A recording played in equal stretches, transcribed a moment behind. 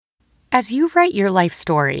As you write your life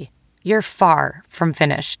story, you're far from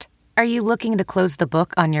finished. Are you looking to close the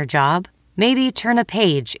book on your job? Maybe turn a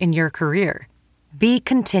page in your career? Be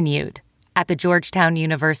continued at the Georgetown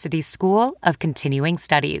University School of Continuing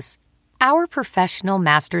Studies. Our professional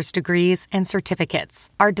master's degrees and certificates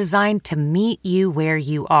are designed to meet you where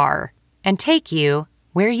you are and take you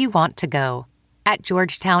where you want to go. At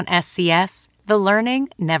Georgetown SCS, the learning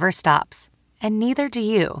never stops, and neither do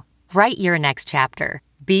you. Write your next chapter.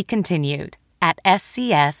 Be continued at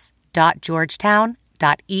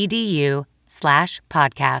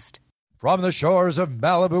scs.georgetown.edu/podcast. From the shores of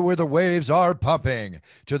Malibu where the waves are pumping,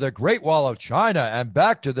 to the Great Wall of China and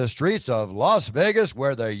back to the streets of Las Vegas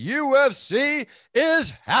where the UFC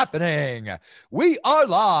is happening. We are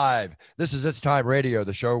live. This is It's Time Radio,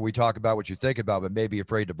 the show where we talk about what you think about but may be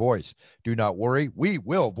afraid to voice. Do not worry, we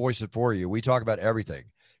will voice it for you. We talk about everything.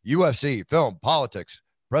 UFC, film, politics,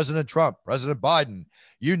 President Trump, President Biden,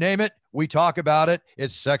 you name it, we talk about it.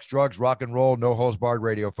 It's sex, drugs, rock and roll, no holds barred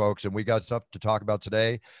radio, folks. And we got stuff to talk about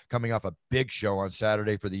today, coming off a big show on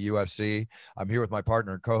Saturday for the UFC. I'm here with my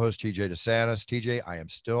partner and co-host, TJ DeSantis. TJ, I am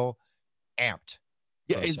still amped.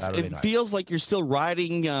 Yeah, it feels like you're still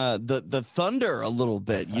riding the thunder a little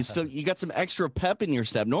bit. You got some extra pep in your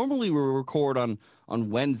step. Normally we record on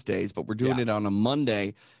Wednesdays, but we're doing it on a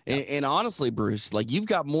Monday. Yeah. And honestly, Bruce, like you've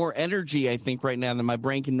got more energy, I think, right now than my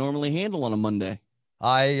brain can normally handle on a Monday.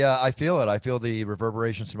 I feel it. I feel the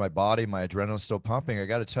reverberations in my body. My adrenaline's still pumping. I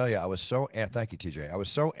got to tell you, I was so amped. Thank you, TJ. I was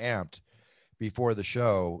so amped before the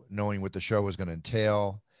show, knowing what the show was going to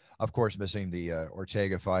entail. Of course, missing the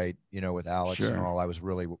Ortega fight, with Alex and all. I was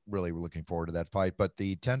really, really looking forward to that fight. But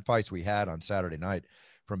the 10 fights we had on Saturday night,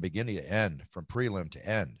 from beginning to end, from prelim to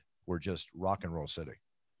end, were just rock and roll city.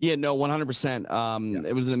 Yeah, no, 100%.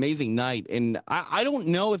 It was an amazing night. And I don't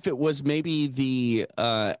know if it was maybe the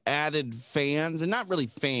added fans, and not really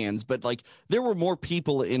fans, but like there were more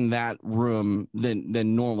people in that room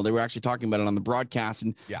than normal. They were actually talking about it on the broadcast.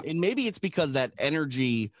 And maybe it's because that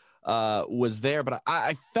energy was there, but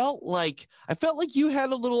I felt like you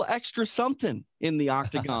had a little extra something in the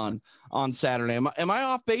octagon on Saturday. Am I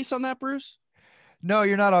off base on that, Bruce? No,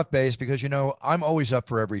 you're not off base because, I'm always up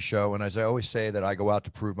for every show. And as I always say, that I go out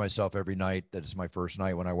to prove myself every night. That it's my first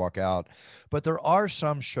night when I walk out. But there are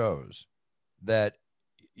some shows that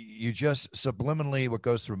you just subliminally, what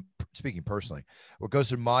goes through, speaking personally, what goes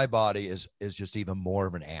through my body is just even more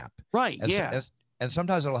of an amp. Right. And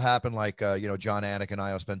sometimes it'll happen like, John Anik and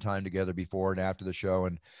I will spend time together before and after the show.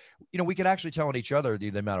 And, we can actually tell each other the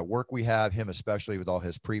amount of work we have, him especially with all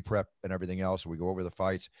his pre-prep and everything else. We go over the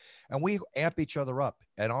fights and we amp each other up.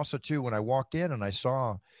 And also, too, when I walked in and I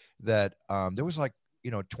saw that there was like,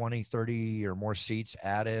 20, 30 or more seats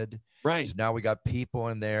added. Right. So now we got people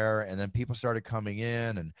in there, and then people started coming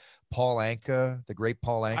in, and Paul Anka, the great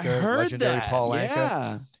Paul Anka, legendary Paul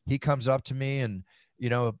Anka, he comes up to me and,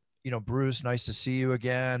 Bruce, nice to see you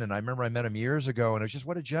again. And I remember I met him years ago, and it was just,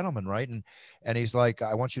 what a gentleman, right? And he's like,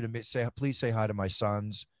 I want you to please say hi to my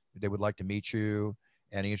sons. They would like to meet you.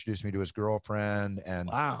 And he introduced me to his girlfriend. And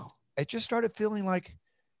wow, it just started feeling like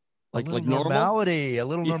normality. A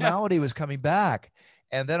little normality was coming back.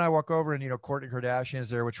 And then I walk over and, Kourtney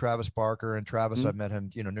Kardashian's there with Travis Barker. And Travis, I've met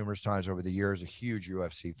him, numerous times over the years, a huge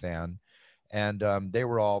UFC fan. And they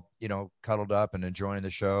were all, cuddled up and enjoying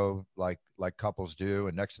the show like couples do.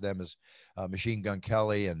 And next to them is Machine Gun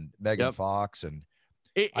Kelly and Megan Fox. And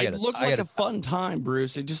it looked like a fun time,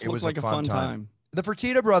 Bruce. It just looked like a fun time. The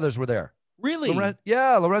Fertitta brothers were there. Really?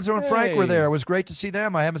 Lorenzo and Frank were there. It was great to see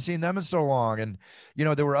them. I haven't seen them in so long. And,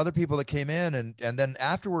 there were other people that came in. And then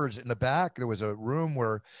afterwards in the back, there was a room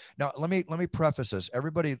where, now let me preface this.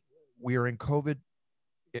 Everybody, we are in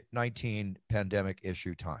COVID-19 pandemic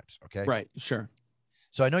issue times. Okay. Right. Sure.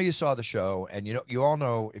 So I know you saw the show, and you all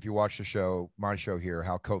know, if you watch the show, my show here,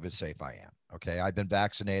 how COVID safe I am. Okay. I've been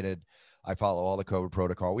vaccinated. I follow all the COVID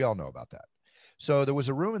protocol. We all know about that. So there was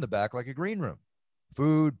a room in the back, like a green room,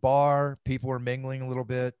 food, bar, people were mingling a little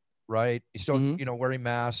bit. Right. You still, wearing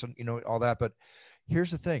masks and, all that. But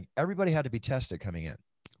here's the thing. Everybody had to be tested coming in.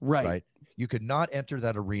 Right. You could not enter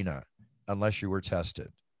that arena unless you were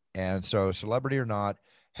tested. And so, celebrity or not,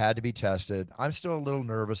 had to be tested. I'm still a little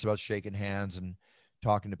nervous about shaking hands and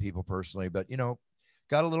talking to people personally, but,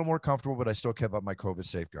 got a little more comfortable, but I still kept up my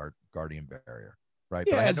COVID guardian barrier. Right.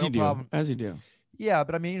 Yeah, but I had as you do. Yeah.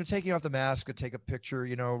 But I mean, taking off the mask and take a picture,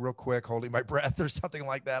 real quick, holding my breath or something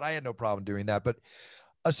like that. I had no problem doing that. But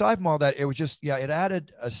aside from all that, it was just, it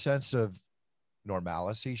added a sense of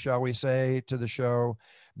normalcy, shall we say, to the show,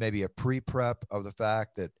 maybe a pre-prep of the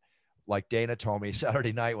fact that, like Dana told me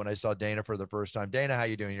Saturday night when I saw Dana for the first time, Dana, how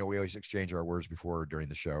you doing? We always exchange our words before or during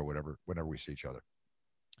the show, whenever we see each other.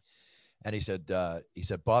 And he said,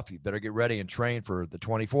 Buff, you better get ready and train for the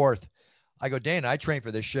 24th. I go, Dana, I train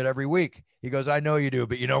for this shit every week. He goes, I know you do,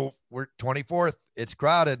 but we're 24th. It's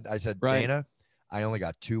crowded. I said, right. Dana, I only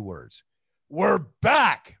got 2 words. We're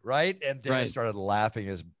back, right? And Dana started laughing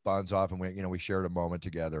his buns off, and we shared a moment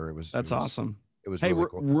together. That's awesome. It was really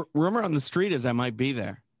cool. Rumor on the street is I might be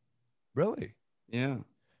there. Really? Yeah.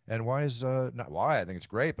 And why is not why? I think it's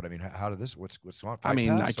great, but I mean, how did this? What's on? I mean,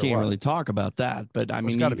 I can't really talk about that, but I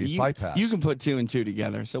mean, it's got to be Fight Pass. You can put 2 and 2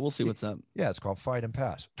 together, so we'll see what's up. Yeah, it's called Fight and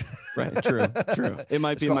Pass. Right. True. It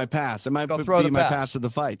might be my pass. It might be my pass to the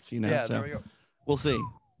fights. Yeah. So there we go.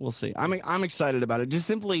 We'll see. I'm excited about it. Just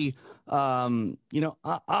simply,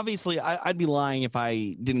 obviously, I'd be lying if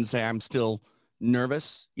I didn't say I'm still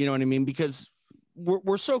nervous. You know what I mean? Because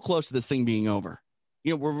we're so close to this thing being over.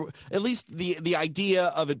 We're at least the idea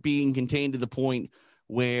of it being contained to the point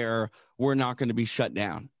where we're not going to be shut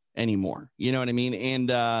down anymore. You know what I mean? And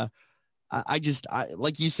I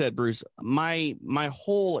like you said, Bruce, my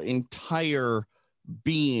whole entire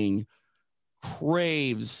being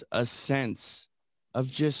craves a sense of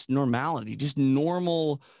just normality, just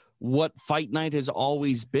normal, what Fight Night has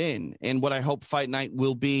always been, and what I hope Fight Night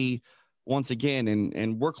will be once again.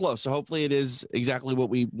 And we're close. So hopefully it is exactly what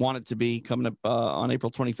we want it to be coming up on April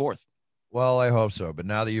 24th. Well, I hope so. But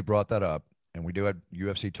now that you brought that up, and we do have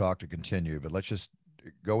UFC talk to continue, but let's just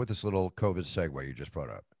go with this little COVID segue you just brought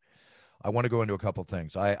up. I want to go into a couple of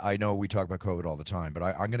things. I know we talk about COVID all the time, but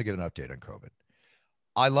I'm going to get an update on COVID.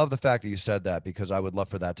 I love the fact that you said that, because I would love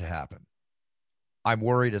for that to happen. I'm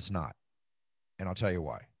worried it's not. And I'll tell you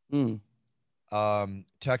why.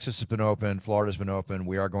 Texas has been open. Florida's been open.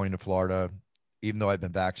 We are going to Florida, even though I've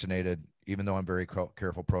been vaccinated, even though I'm very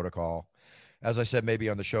careful protocol. As I said, maybe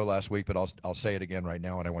on the show last week, but I'll say it again right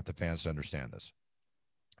now, and I want the fans to understand this.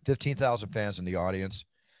 15,000 fans in the audience.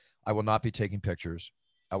 I will not be taking pictures.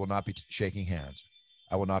 I will not be shaking hands.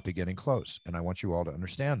 I will not be getting close. And I want you all to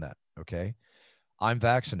understand that, okay? I'm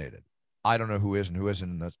vaccinated. I don't know who is and who isn't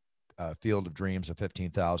in the field of dreams of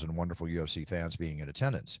 15,000 wonderful UFC fans being in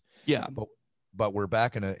attendance. Yeah. But we're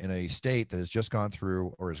back in a state that has just gone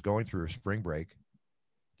through or is going through a spring break.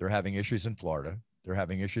 They're having issues in Florida. They're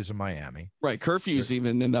having issues in Miami. Right. Curfews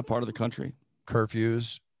even in that part of the country.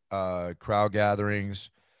 Curfews, crowd gatherings.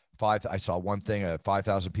 I saw one thing,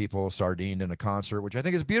 5,000 people sardined in a concert, which I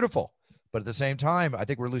think is beautiful. But at the same time, I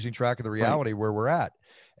think we're losing track of the reality where we're at.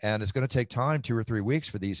 And it's going to take time, 2 or 3 weeks,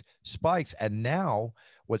 for these spikes. And now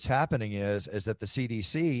what's happening is that the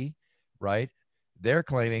CDC, right, they're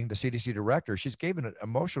claiming, the CDC director, she's given an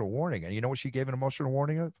emotional warning. And you know what she gave an emotional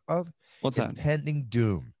warning of? What's that? Impending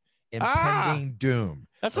doom. Impending doom.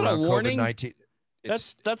 That's not a warning. COVID-19.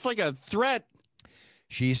 That's like a threat.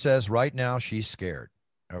 She says right now she's scared.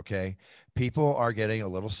 Okay. People are getting a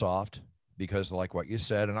little soft, because like what you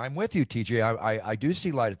said, and I'm with you, TJ. I do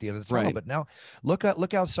see light at the end of the tunnel, but now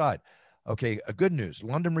look outside. Okay. Good news.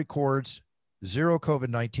 London records 0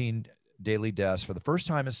 COVID-19 daily deaths for the first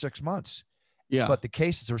time in 6 months. Yeah. But the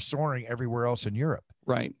cases are soaring everywhere else in Europe.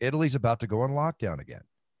 Right. Italy's about to go on lockdown again.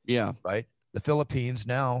 Yeah. Right. The Philippines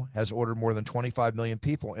now has ordered more than 25 million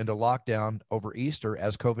people into lockdown over Easter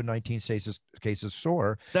as COVID-19 cases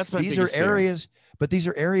soar. These are areas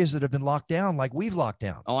that have been locked down like we've locked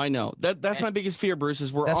down. Oh, I know. That's my biggest fear, Bruce,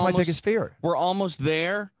 is that's my biggest fear. We're almost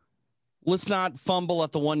there. Let's not fumble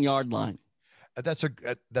at the 1 yard line. That's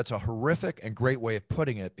a horrific and great way of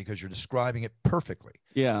putting it, because you're describing it perfectly.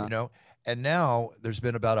 Yeah. You know, and now there's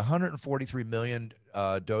been about 143 million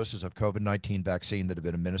doses of COVID-19 vaccine that have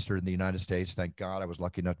been administered in the United States. Thank God I was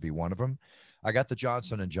lucky enough to be one of them. I got the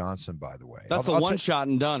Johnson & Johnson, by the way. That's the one shot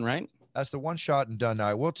and done, right? That's the one shot and done. Now,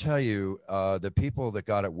 I will tell you, the people that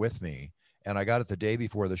got it with me, and I got it the day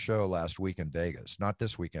before the show last week in Vegas, not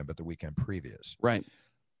this weekend, but the weekend previous. Right.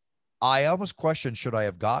 I almost questioned, should I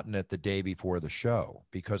have gotten it the day before the show,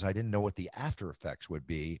 because I didn't know what the after effects would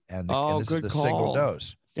be. And this is the single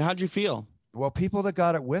dose. How'd you feel? Well, people that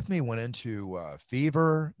got it with me went into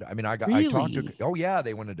fever. I mean, I talked to,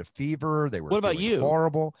 they went into fever. They were, what about you?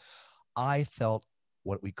 Horrible. I felt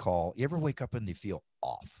what we call, you ever wake up and you feel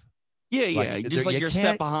off? Yeah. Just like you're a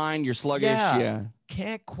step behind, you're sluggish. Yeah.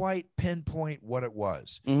 Can't quite pinpoint what it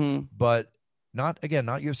was, but not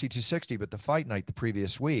UFC 260, but the fight night the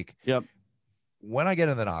previous week. Yep. When I get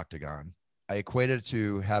in the octagon, I equate it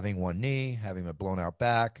to having one knee, having a blown out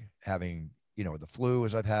back, having, the flu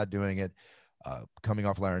as I've had doing it, coming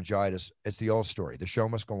off laryngitis. It's the old story. The show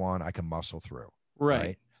must go on. I can muscle through.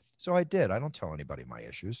 Right. So I did. I don't tell anybody my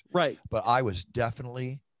issues. Right. But I was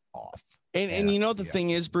definitely off. And the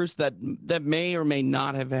thing is, Bruce, that may or may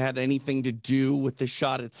not have had anything to do with the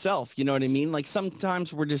shot itself. You know what I mean? Like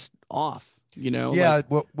sometimes we're just off. Yeah. Like,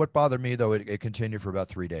 What bothered me though, it continued for about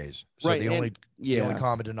 3 days. So right. the only Yeah.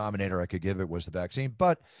 common denominator I could give it was the vaccine.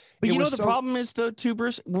 But But it was the so, problem is though, too,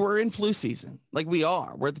 Bruce, we're in flu season. Like we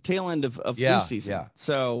are. We're at the tail end of flu yeah, season. yeah.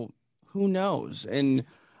 So who knows? And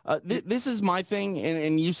this is my thing.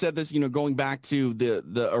 And you said this, going back to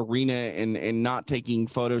the arena and not taking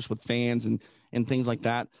photos with fans and things like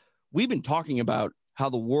that. We've been talking about how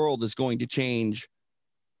the world is going to change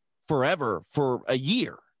forever for a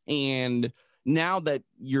year. And now that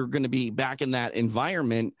you're going to be back in that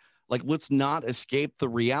environment, like, let's not escape the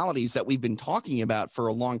realities that we've been talking about for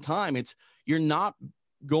a long time. You're not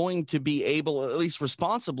going to be able, at least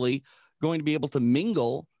responsibly, going to be able to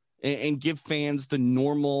mingle and give fans the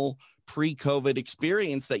normal pre-COVID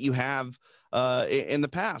experience that you have in the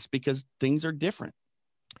past, because things are different.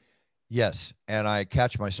 Yes. And I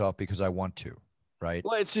catch myself because I want to, right?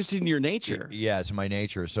 Well, it's just in your nature. Yeah, it's my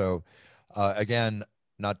nature. So again,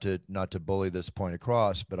 not to bully this point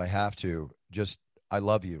across, but I have to just, I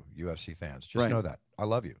love you, UFC fans. Just know that. I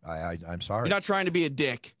love you. I'm sorry. You're not trying to be a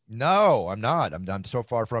dick. No, I'm not. I'm so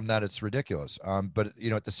far from that. It's ridiculous. But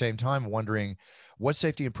at the same time, wondering what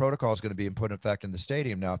safety and protocol is going to be put in effect in the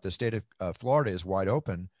stadium. Now, if the state of Florida is wide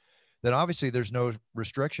open, then obviously there's no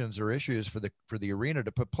restrictions or issues for the arena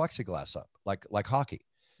to put plexiglass up like hockey.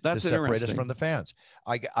 That's to separate interesting. us from the fans.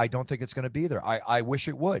 I don't think it's going to be there. I wish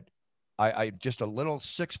it would. I just a little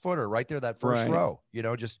 6-footer right there, that first row,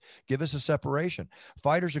 just give us a separation.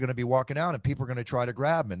 Fighters are going to be walking out and people are going to try to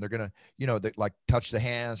grab them, and they're going to, they like touch the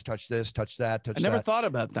hands, touch this, touch that, touch that. I never thought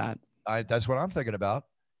about that. That's what I'm thinking about.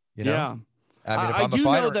 Yeah. I mean, if I I'm do a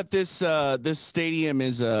fighter, know that this stadium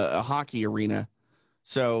is a hockey arena.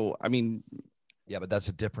 So, I mean, yeah, but that's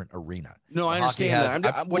a different arena. No, I understand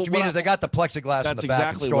that. What you mean is they got the plexiglass in the back. That's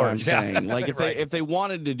exactly what I'm saying. Like if they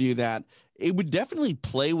wanted to do that, it would definitely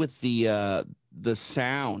play with the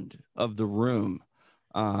sound of the room.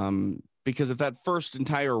 Because if that first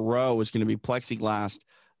entire row is going to be plexiglass,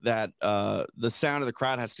 that the sound of the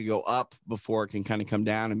crowd has to go up before it can kind of come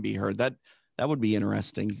down and be heard. That would be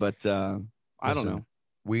interesting, but I don't know.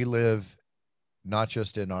 We live not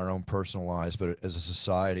just in our own personal lives, but as a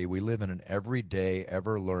society, we live in an everyday,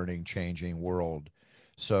 ever learning, changing world.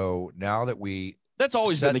 So now that that's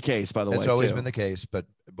always been the case, by the way. It's always been the case, but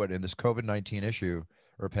in this COVID-19 issue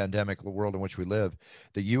or pandemic world in which we live,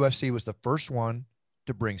 the UFC was the first one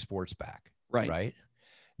to bring sports back. Right.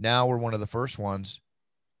 Now we're one of the first ones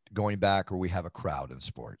going back where we have a crowd in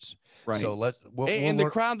sports. Right. So the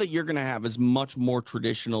crowd that you're going to have is much more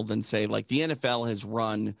traditional than, say, like the NFL has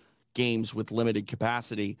run games with limited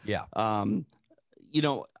capacity. Yeah.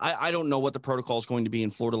 I don't know what the protocol is going to be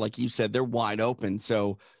in Florida. Like you said, they're wide open.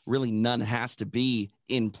 So really none has to be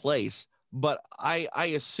in place. But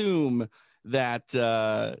I assume that,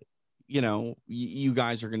 you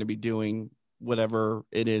guys are going to be doing whatever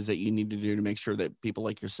it is that you need to do to make sure that people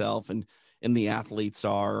like yourself and the athletes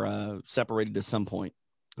are separated to some point.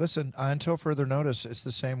 Listen, until further notice, it's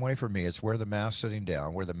the same way for me. It's wear the mask sitting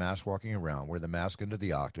down, wear the mask walking around, wear the mask into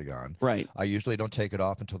the octagon. Right. I usually don't take it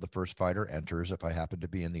off until the first fighter enters if I happen to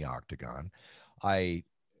be in the octagon. I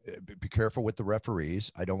be careful with the referees.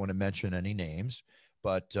 I don't want to mention any names,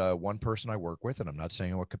 but one person I work with, and I'm not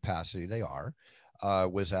saying what capacity they are,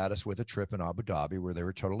 was at us with a trip in Abu Dhabi where they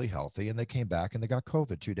were totally healthy, and they came back and they got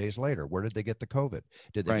COVID 2 days later. Where did they get the COVID?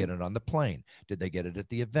 Did they get it on the plane? Did they get it at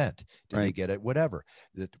the event? Did they get it whatever?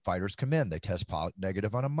 The fighters come in, they test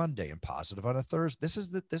negative on a Monday and positive on a Thursday. This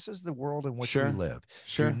is the world in which we live.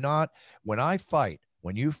 Sure.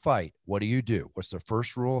 When you fight, what do? What's the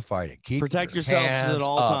first rule of fighting? Protect yourself at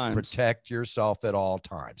all times. Protect yourself at all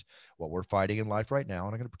times. What we're fighting in life right now,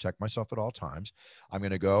 and I'm going to protect myself at all times. I'm going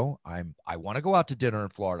to go. I want to go out to dinner in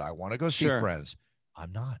Florida. I want to go see friends.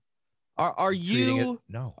 I'm not. Are you?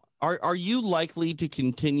 No. Are you likely to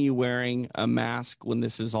continue wearing a mask when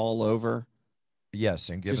this is all over? Yes,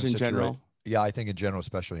 and given just in general. Yeah, I think in general,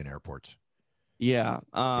 especially in airports. Yeah.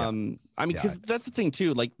 I mean, because that's the thing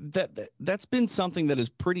too, like that's been something that is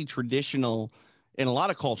pretty traditional in a lot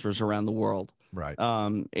of cultures around the world. Right.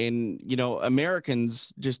 And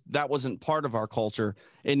Americans that wasn't part of our culture.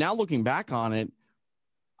 And now looking back on it,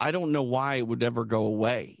 I don't know why it would ever go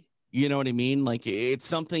away. You know what I mean? Like it's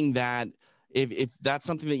something that if that's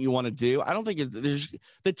something that you want to do, I don't think there's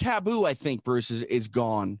the taboo, I think, Bruce, is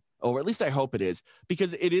gone. Or at least I hope it is,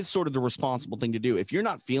 because it is sort of the responsible thing to do. If you're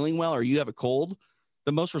not feeling well or you have a cold,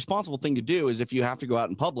 the most responsible thing to do is, if you have to go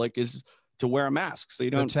out in public, is to wear a mask. So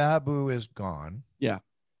you don't. The taboo is gone. Yeah.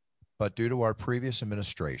 But due to our previous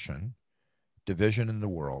administration, division in the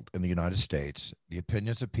world, in the United States, the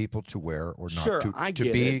opinions of people to wear or not to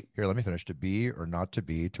be. Here, let me finish. To be or not to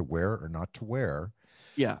be, to wear or not to wear,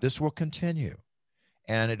 Yeah. This will continue,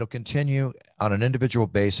 and it'll continue on an individual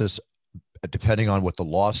basis, depending on what the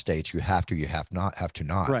law states. You have to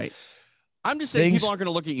not. Right. I'm just saying people aren't going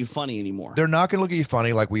to look at you funny anymore. They're not going to look at you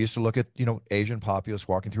funny like we used to look at, Asian populace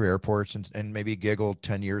walking through airports and maybe giggle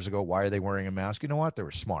 10 years ago. Why are they wearing a mask? You know what? They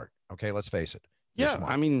were smart. Okay, let's face it. Yeah,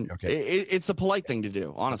 I mean, it's the polite thing to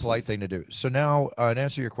do, honestly. Polite thing to do. So now, to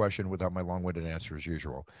answer your question without my long-winded answer as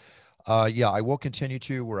usual, I will continue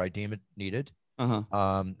to where I deem it needed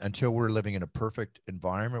until we're living in a perfect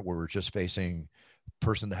environment where we're just facing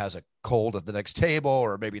person that has a cold at the next table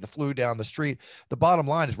or maybe the flu down the street. The bottom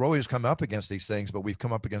line is we're always come up against these things, but we've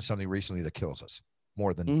come up against something recently that kills us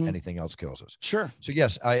more than anything else kills us. Sure. So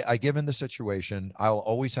yes, I given the situation, I'll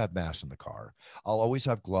always have masks in the car. I'll always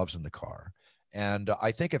have gloves in the car. And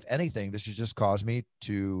I think if anything, this has just caused me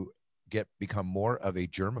to become more of a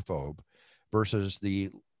germaphobe versus the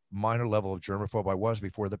minor level of germaphobe I was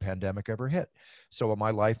before the pandemic ever hit. So my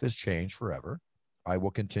life has changed forever. I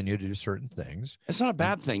will continue to do certain things. It's not a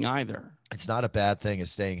bad thing either. It's not a bad thing.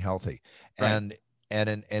 It's staying healthy. Right. And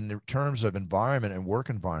in terms of environment and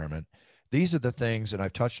work environment, these are the things, and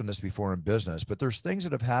I've touched on this before in business, but there's things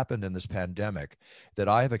that have happened in this pandemic that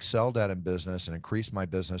I have excelled at in business and increased my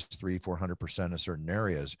business 300-400% in certain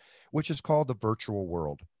areas, which is called the virtual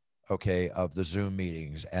world. Okay, of the Zoom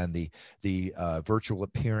meetings and the virtual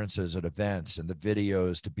appearances at events and the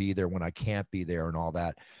videos to be there when I can't be there and all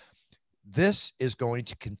that. This is going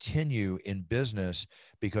to continue in business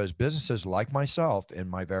because businesses like myself in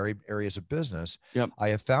my varied areas of business, I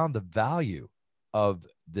have found the value of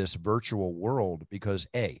this virtual world because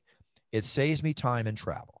A, it saves me time and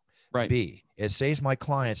travel. Right. B, it saves my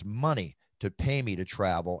clients money to pay me to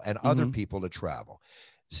travel and other people to travel.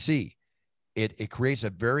 C, it creates a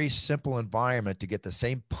very simple environment to get the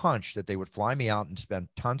same punch that they would fly me out and spend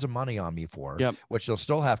tons of money on me for, which they'll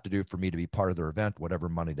still have to do for me to be part of their event, whatever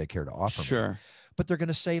money they care to offer me. But they're going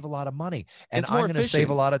to save a lot of money. And I'm going to save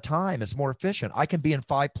a lot of time. It's more efficient. I can be in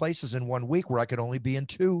 5 places in 1 week where I could only be in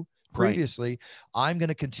 2 previously. Right. I'm going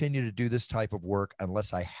to continue to do this type of work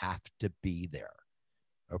unless I have to be there.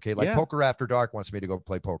 Okay. Like Poker After Dark wants me to go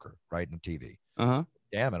play poker, right? On TV.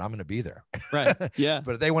 Damn it, I'm going to be there. Right. Yeah.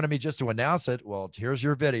 But if they wanted me just to announce it, well, here's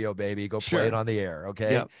your video, baby. Go play it on the air.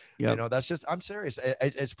 Okay. Yep. You know, that's just, I'm serious.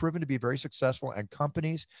 It's proven to be very successful, and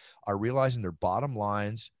companies are realizing their bottom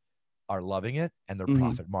lines are loving it and their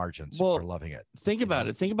profit margins are loving it. Think about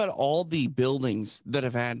it. Think about all the buildings that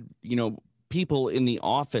have had, people in the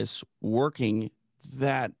office working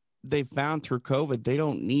that they found through COVID, they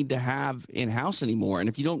don't need to have in-house anymore. And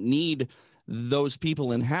if you don't need those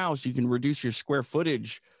people in-house, you can reduce your square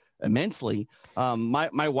footage immensely.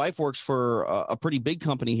 My wife works for a pretty big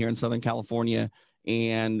company here in Southern California,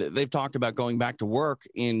 and they've talked about going back to work,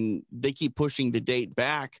 and they keep pushing the date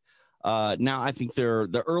back. Now I think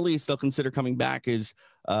the earliest they'll consider coming back is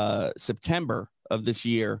September of this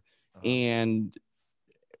year. And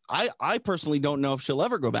I personally don't know if she'll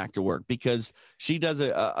ever go back to work because she does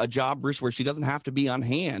a job, Bruce, where she doesn't have to be on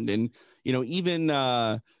hand. And,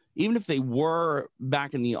 even if they were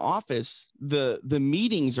back in the office, the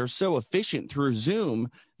meetings are so efficient through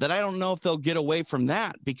Zoom that I don't know if they'll get away from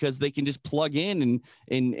that because they can just plug in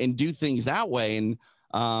and do things that way. And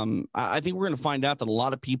I think we're going to find out that a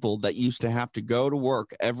lot of people that used to have to go to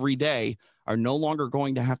work every day are no longer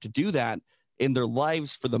going to have to do that, in their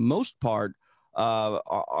lives for the most part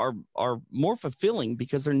are more fulfilling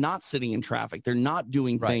because they're not sitting in traffic. They're not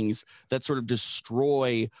doing things that sort of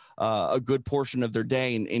destroy a good portion of their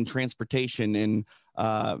day in transportation. And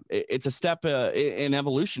it's a step in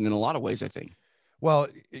evolution in a lot of ways, I think. Well,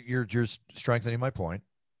 you're strengthening my point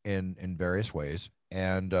in various ways.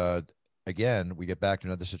 And again, we get back to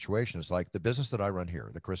another situation. It's like the business that I run here,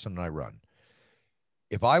 that Kristen and I run.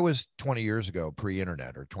 If I was 20 years ago,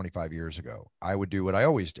 pre-internet, or 25 years ago, I would do what I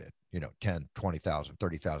always did, 10, 20,000,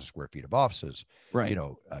 30,000 square feet of offices,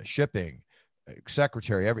 shipping,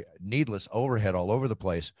 secretary, needless overhead all over the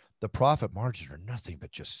place. The profit margins are nothing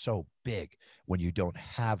but just so big when you don't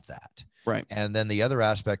have that. Right. And then the other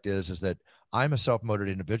aspect is that I'm a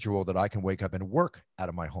self-motivated individual that I can wake up and work out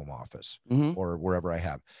of my home office or wherever I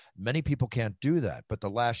have. Many people can't do that. But the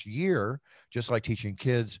last year, just like teaching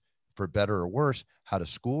kids, for better or worse, how to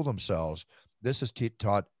school themselves, this has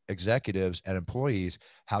taught executives and employees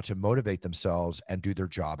how to motivate themselves and do their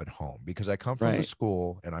job at home. Because I come from the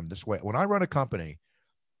school and I'm this way. When I run a company,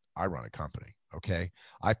 okay?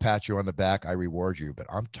 I pat you on the back, I reward you, but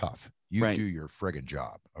I'm tough. You do your friggin'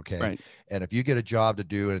 job, okay? Right. And if you get a job to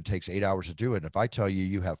do and it takes 8 hours to do it, and if I tell you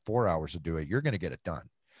you have 4 hours to do it, you're going to get it done.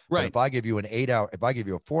 Right. But if I give you a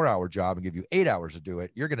 4-hour job and give you 8 hours to do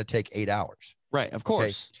it, you're going to take 8 hours. Right. Of Okay.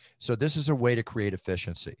 course. So this is a way to create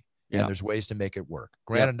efficiency, Yeah. and there's ways to make it work.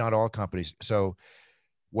 Granted, not all companies. So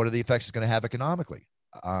what are the effects it's going to have economically?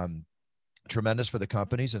 Tremendous for the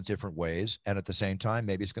companies in different ways. And at the same time,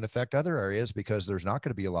 maybe it's going to affect other areas because there's not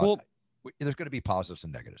going to be a lot. Well, there's going to be positives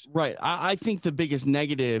and negatives. Right. I think the biggest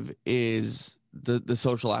negative is the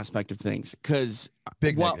social aspect of things, because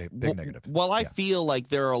big negative. While I feel like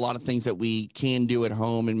there are a lot of things that we can do at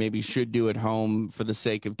home and maybe should do at home for the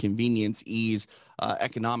sake of convenience, ease,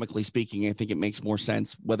 economically speaking, I think it makes more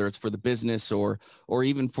sense, whether it's for the business or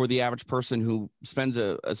even for the average person who spends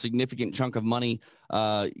a significant chunk of money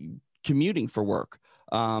commuting for work.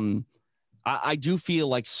 I do feel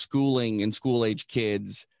like schooling and school age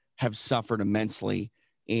kids have suffered immensely.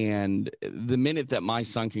 And the minute that my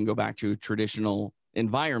son can go back to a traditional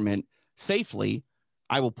environment safely,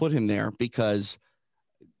 I will put him there, because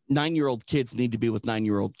 9-year-old kids need to be with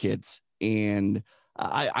 9-year-old kids. And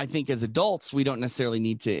I think as adults, we don't necessarily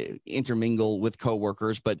need to intermingle with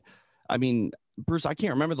coworkers. But I mean, Bruce, I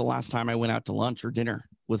can't remember the last time I went out to lunch or dinner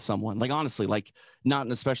with someone. Like, honestly, like not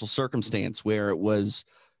in a special circumstance where it was,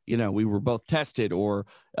 we were both tested or,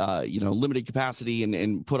 limited capacity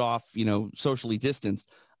and put off, socially distanced.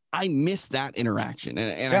 I miss that interaction,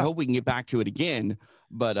 and I hope we can get back to it again.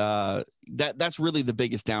 But that's really the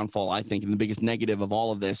biggest downfall, I think, and the biggest negative of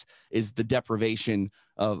all of this is the deprivation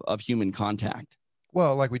of human contact.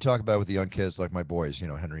 Well, like we talk about with the young kids, like my boys,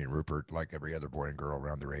 Henry and Rupert, like every other boy and girl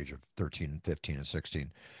around their age of 13 and 15 and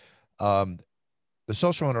 16. The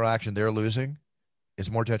social interaction they're losing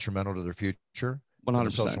is more detrimental to their future 100%.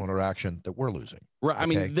 The social interaction that we're losing. Right. I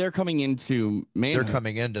mean, they're coming into manhood. They're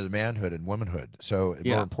coming into the manhood and womanhood. So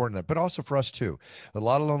more important, but also for us too. A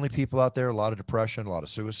lot of lonely people out there, a lot of depression, a lot of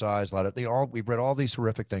suicides, a lot of, we've read all these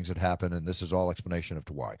horrific things that happen. And this is all explanation of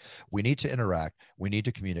to why we need to interact. We need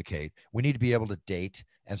to communicate. We need to be able to date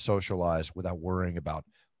and socialize without worrying about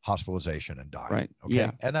hospitalization and dying. Right. Okay.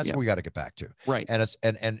 Yeah. And that's what we got to get back to. Right. And it's,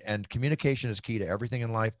 and communication is key to everything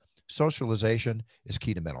in life. Socialization is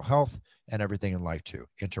key to mental health and everything in life too.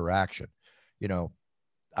 Interaction,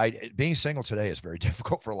 being single today is very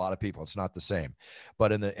difficult for a lot of people. It's not the same,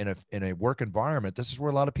 but in a work environment, this is where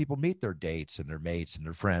a lot of people meet their dates and their mates and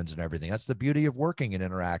their friends and everything. That's the beauty of working and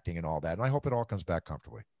interacting and all that. And I hope it all comes back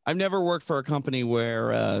comfortably. I've never worked for a company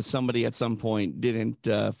where somebody at some point didn't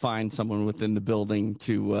find someone within the building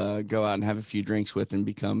to go out and have a few drinks with and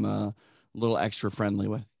become a little extra friendly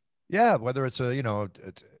with. Yeah. Whether it's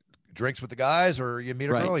drinks with the guys, or you meet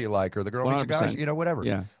a girl you like, or the girl meets the guys, whatever.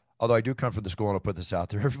 Yeah. Although I do come from the school, and I'll put this out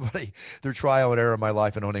there, everybody, through trial and error of my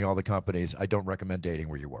life and owning all the companies, I don't recommend dating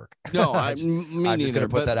where you work. No, I'm just going to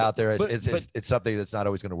put that out there. It's something that's not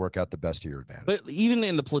always going to work out the best to your advantage. But even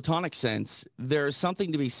in the platonic sense, there's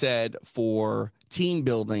something to be said for team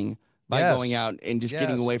building by going out and just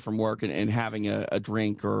getting away from work and having a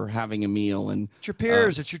drink or having a meal. And it's your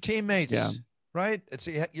peers, it's your teammates. Yeah. Right. It's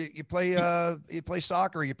you play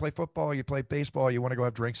soccer, you play football, you play baseball. You want to go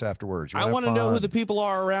have drinks afterwards. I want to know who the people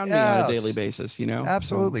are around me on a daily basis.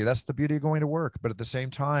 Absolutely. That's the beauty of going to work. But at the same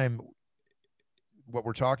time, what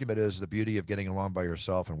we're talking about is the beauty of getting along by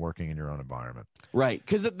yourself and working in your own environment. Right.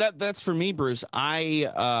 Because that's for me, Bruce.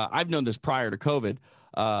 I've known this prior to COVID,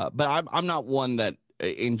 but I'm not one that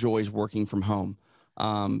enjoys working from home.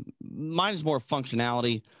 Mine is more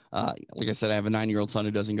functionality. Like I said, I have a 9-year-old son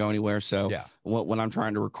who doesn't go anywhere. So when I'm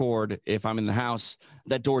trying to record, if I'm in the house,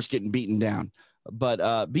 that door's getting beaten down.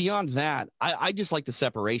 But beyond that, I just like the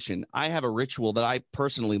separation. I have a ritual that I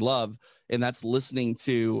personally love, and that's listening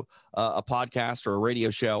to a podcast or a radio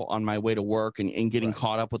show on my way to work and getting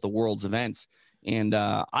caught up with the world's events. And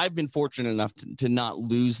I've been fortunate enough to not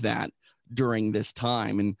lose that during this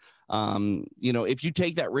time. And if you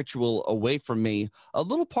take that ritual away from me, a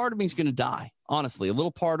little part of me is going to die. Honestly, a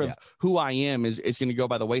little part of who I am is going to go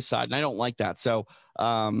by the wayside. And I don't like that. So,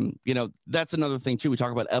 that's another thing too. We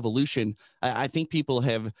talk about evolution. I think people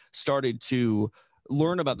have started to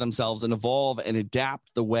learn about themselves and evolve and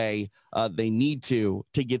adapt the way they need to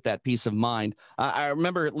get that peace of mind. I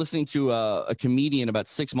remember listening to a comedian about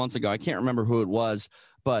 6 months ago. I can't remember who it was,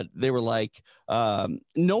 but they were like,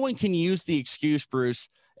 no one can use the excuse, Bruce,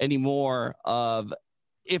 anymore of,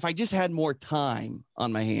 if I just had more time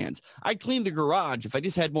on my hands. I'd clean the garage if I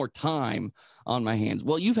just had more time on my hands.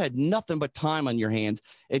 Well, you've had nothing but time on your hands.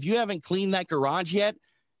 If you haven't cleaned that garage yet,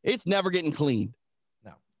 it's never getting cleaned.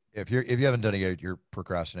 No. If you haven't done it yet, you're a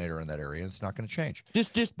procrastinator in that area. It's not going to change.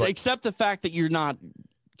 Just accept the fact that you're not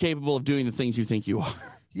capable of doing the things you think you are.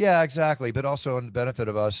 Yeah, exactly. But also in the benefit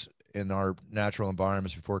of us in our natural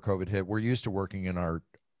environments before COVID hit, we're used to working in our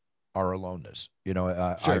our aloneness. You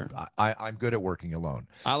know, Sure. I'm good at working alone.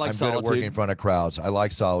 I like I'm good at working in solitude. front of crowds. I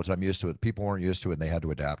like solitude. I'm used to it. People weren't used to it, and they had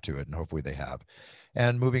to adapt to it, and hopefully they have.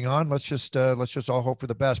 And moving on, let's just all hope for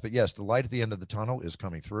the best. But yes, the light at the end of the tunnel is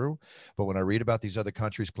coming through. But when I read about these other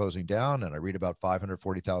countries closing down, and I read about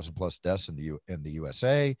 540,000 plus deaths in the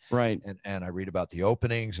USA, Right. and I read about the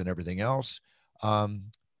openings and everything else, New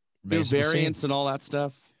remains to be seen. variants and all that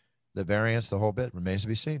stuff. The variants, the whole bit remains to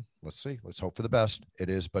be seen. Let's see. Let's hope for the best. It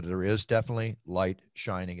is, but there is definitely light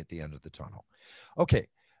shining at the end of the tunnel. Okay.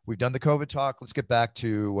 We've done the COVID talk. Let's get back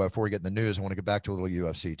to, before we get in the news, I want to get back to a little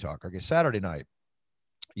UFC talk. Okay. Saturday night,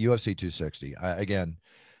 UFC 260. Again,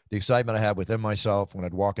 the excitement I had within myself when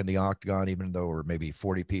I'd walk in the octagon, even though there were maybe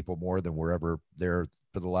 40 people more than were ever there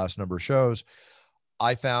for the last number of shows,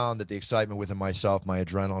 I found that the excitement within myself, my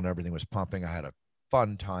adrenaline, everything was pumping. I had a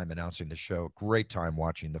fun time announcing the show. Great time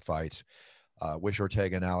watching the fights. Wish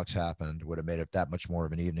Ortega and Alex happened. Would have made it that much more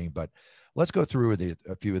of an evening. But let's go through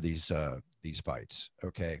a few of these fights.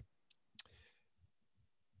 Okay.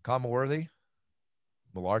 Commonwealthy,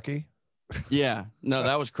 Malarkey. Yeah. No,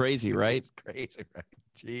 that was crazy, right? It's crazy, right?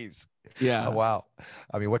 Jeez. Yeah. Oh, wow.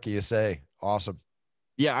 I mean, what can you say? Awesome.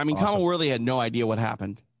 Yeah. I mean, Awesome. Commonwealthy had no idea what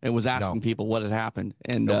happened and was asking people what had happened.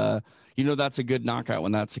 And, that's a good knockout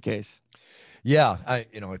when that's the case. Yeah.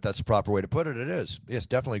 If that's the proper way to put it, it is. It's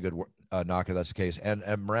definitely a good knockout. That's the case. And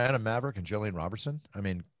Miranda Maverick and Jillian Robertson. I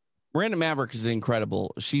mean, Miranda Maverick is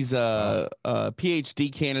incredible. She's a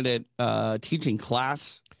PhD candidate teaching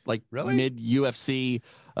class, like really? mid UFC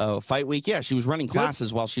fight week. Yeah, she was running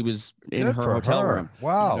classes while she was in her hotel room.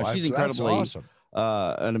 Wow, she's incredibly awesome.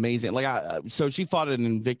 An amazing. So she fought at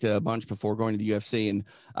Invicta a bunch before going to the UFC, and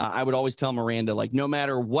I would always tell Miranda, like, no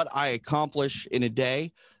matter what I accomplish in a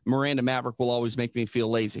day, Miranda Maverick will always make me feel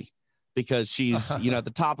lazy because she's at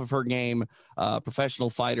the top of her game, professional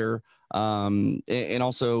fighter, and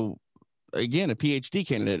also, again, a PhD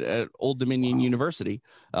candidate at Old Dominion University,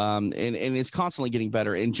 and is constantly getting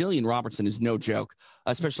better. And Jillian Robertson is no joke,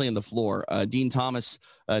 especially in the floor. Dean Thomas,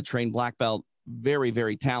 trained black belt, very,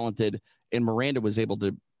 very talented. And Miranda was able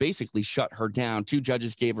to basically shut her down. Two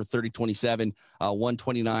judges gave her 30-27,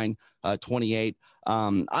 129-28.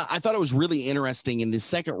 I thought it was really interesting. In the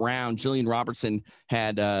second round, Jillian Robertson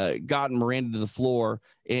had gotten Miranda to the floor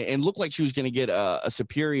and looked like she was going to get a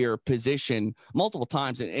superior position multiple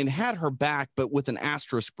times and had her back, but with an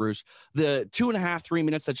asterisk, Bruce. The 2.5, 3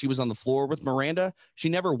 minutes that she was on the floor with Miranda, she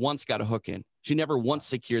never once got a hook in. She never once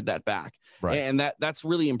secured that back. Right. And that's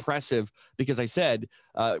really impressive because I said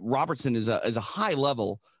Robertson is a high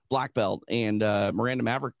level black belt, and Miranda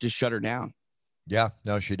Maverick just shut her down. Yeah,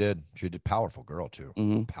 no, she did. She did. Powerful girl too.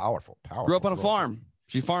 Mm-hmm. Powerful. Grew up on a farm.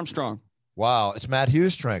 She's farm strong. Wow, it's Matt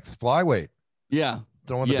Hughes' strength, flyweight. Yeah,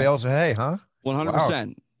 throwing the bales of hay, huh?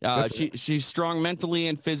 100%. Wow. She's strong mentally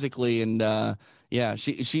and physically, and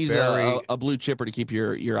she's a blue chipper to keep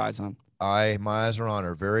your eyes on. My eyes are on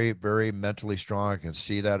her. Very, very mentally strong. I can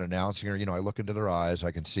see that announcing her. I look into their eyes.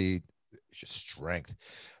 I can see just strength,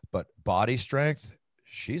 but body strength.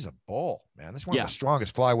 She's a bull, man. This is one of the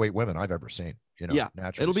strongest flyweight women I've ever seen.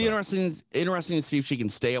 Naturally. It'll be interesting to see if she can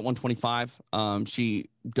stay at 125. She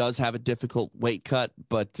does have a difficult weight cut,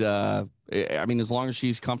 but as long as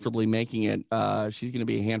she's comfortably making it, she's going to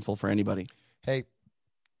be a handful for anybody. Hey,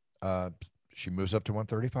 she moves up to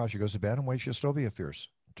 135. She goes to bantamweight. She'll still be a fierce.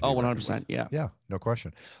 100%. Yeah. Yeah, no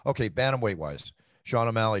question. Okay, bantamweight wise, Sean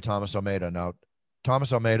O'Malley, Thomas Almeida. Now,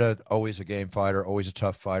 Thomas Almeida, always a game fighter, always a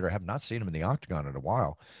tough fighter. I have not seen him in the octagon in a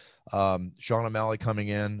while. Sean O'Malley coming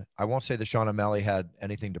in. I won't say that Sean O'Malley had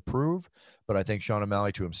anything to prove, but I think Sean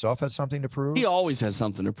O'Malley to himself had something to prove. He always has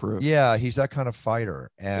something to prove. Yeah, he's that kind of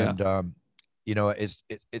fighter. And,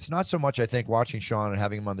 it's not so much, I think, watching Sean and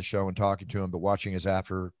having him on the show and talking to him, but watching his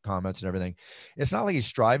after comments and everything. It's not like he's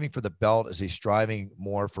striving for the belt as he's striving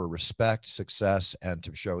more for respect, success, and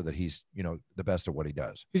to show that he's, the best at what he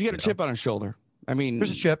does. He's got a chip on his shoulder. I mean,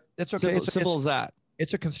 there's a chip. It's okay. Simple as that.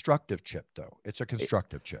 It's a constructive chip, though. It's a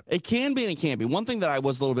constructive chip. It can be and it can't be. One thing that I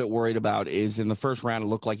was a little bit worried about is in the first round, it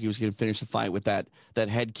looked like he was going to finish the fight with that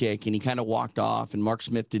head kick, and he kind of walked off, and Mark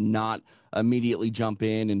Smith did not immediately jump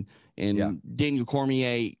in, and Daniel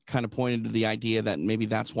Cormier kind of pointed to the idea that maybe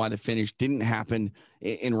that's why the finish didn't happen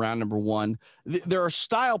in round number one. There are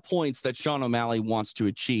style points that Sean O'Malley wants to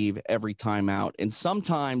achieve every time out, and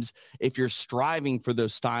sometimes if you're striving for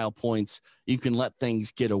those style points, you can let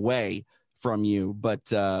things get away from you. But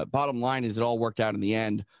bottom line is it all worked out in the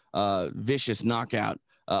end. Vicious knockout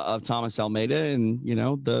of Thomas Almeida, and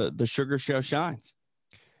the sugar show shines.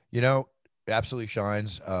 Absolutely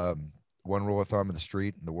shines. One rule of thumb in the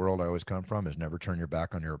street, in the world I always come from, is never turn your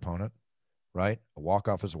back on your opponent, right? A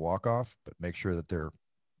walk-off is a walk-off, but make sure that they're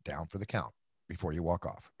down for the count before you walk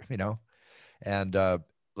off, and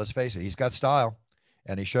let's face it, he's got style.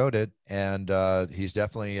 And he showed it, and he's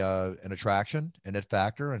definitely an attraction, an it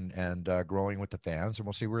factor, and growing with the fans. And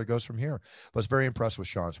we'll see where he goes from here. But I was very impressed with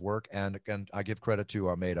Sean's work, and I give credit to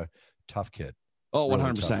Almeida, tough kid. Oh, Really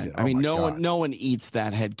 100%. I mean, no one eats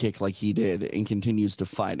that head kick like he did and continues to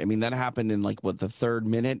fight. I mean, that happened in the third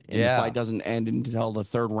minute, and the fight doesn't end until the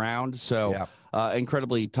third round. So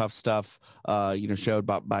incredibly tough stuff, showed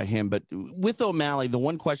by him. But with O'Malley, the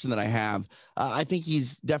one question that I have, I think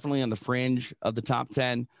he's definitely on the fringe of the top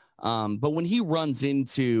 10. But when he runs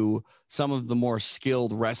into some of the more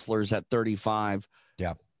skilled wrestlers at 35,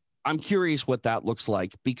 I'm curious what that looks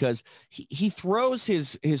like, because he throws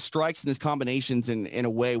his strikes and his combinations in a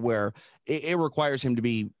way where it requires him to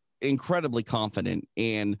be incredibly confident,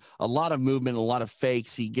 and a lot of movement, a lot of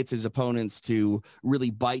fakes. He gets his opponents to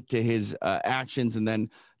really bite to his actions and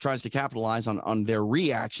then tries to capitalize on their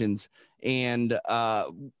reactions. And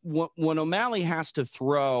when O'Malley has to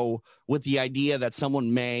throw with the idea that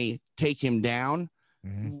someone may take him down,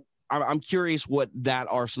 I'm curious what that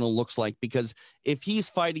arsenal looks like, because if he's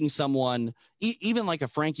fighting someone, even like a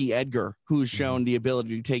Frankie Edgar, who's shown the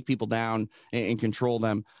ability to take people down and control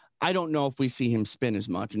them, I don't know if we see him spin as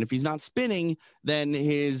much. And if he's not spinning, then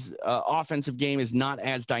his offensive game is not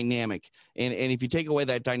as dynamic. And if you take away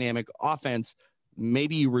that dynamic offense,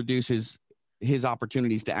 maybe you reduce his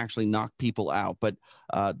opportunities to actually knock people out. But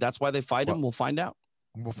that's why they fight him. We'll find out.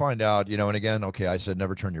 We'll find out, and again, okay, I said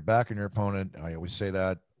never turn your back on your opponent. I always say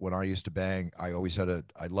that. When I used to bang, I always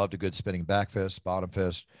I loved a good spinning back fist, bottom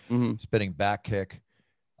fist, spinning back kick,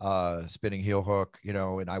 spinning heel hook,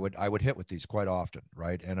 and I would hit with these quite often,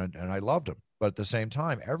 right? And I loved them. But at the same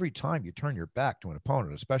time, every time you turn your back to an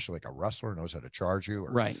opponent, especially like a wrestler knows how to charge you,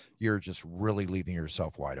 you're just really leaving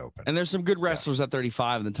yourself wide open. And there's some good wrestlers at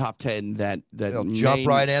 35 in the top 10 that jump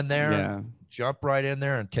right in there. Yeah. Jump right in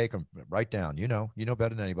there and take them right down. You know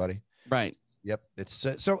better than anybody. Right. Yep. It's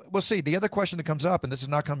so we'll see. The other question that comes up, and this is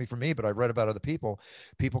not coming from me, but I've read about other people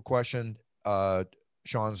question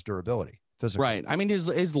Sean's durability physically. Right. I mean,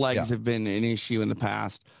 his legs have been an issue in the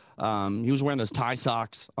past. He was wearing those tie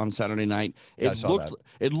socks on Saturday night.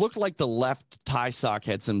 It looked like the left tie sock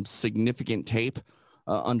had some significant tape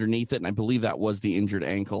underneath it, and I believe that was the injured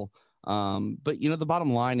ankle. But the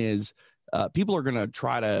bottom line is, people are going to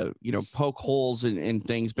try to, poke holes in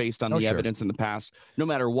things based on the evidence in the past, no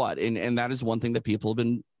matter what. And that is one thing that people have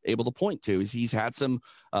been able to point to, is he's had some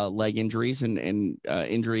leg injuries and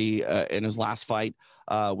injury in his last fight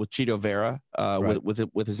with Chito Vera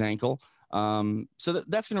with his ankle. So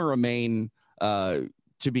that's going to remain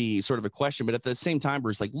to be sort of a question. But at the same time,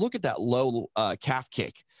 Bruce, look at that low calf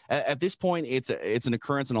kick. At this point, it's an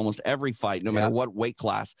occurrence in almost every fight, no matter what weight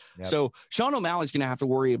class. Yep. So Sean O'Malley's going to have to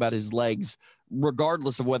worry about his legs,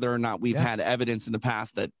 regardless of whether or not we've had evidence in the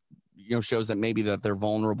past that shows that maybe that they're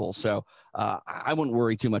vulnerable. So I wouldn't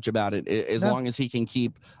worry too much about it as long as he can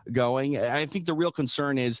keep going. I think the real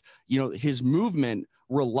concern is his movement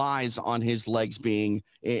relies on his legs being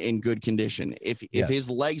in good condition. If his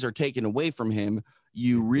legs are taken away from him,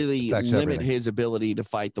 you really limit his ability to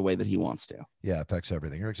fight the way that he wants to. Yeah, it affects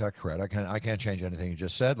everything. You're exactly correct. I can't change anything you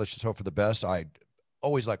just said. Let's just hope for the best. I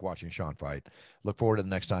always like watching Sean fight. Look forward to the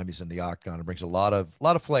next time he's in the octagon. It brings a lot of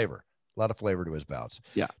flavor to his bouts.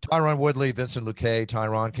 Yeah. Tyron Woodley, Vincent Luque.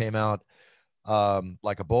 Tyron came out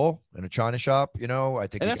like a bull in a china shop, I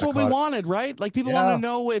think. And that's what we wanted, right? People want to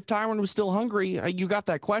know if Tyron was still hungry. You got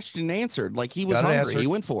that question answered. He was hungry. He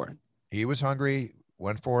went for it. He was hungry,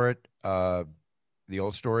 went for it. The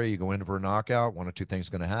old story, you go in for a knockout, one of two things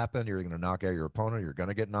going to happen. You're going to knock out your opponent. You're going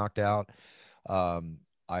to get knocked out.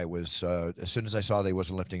 I was, as soon as I saw that he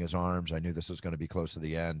wasn't lifting his arms, I knew this was going to be close to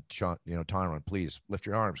the end. Sean, Tyron, please lift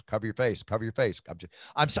your arms, cover your face.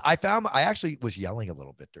 I actually was yelling a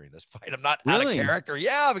little bit during this fight. I'm not out of character.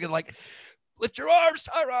 Yeah. Because lift your arms,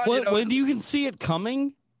 Tyron. When you can see it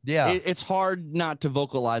coming. Yeah, it's hard not to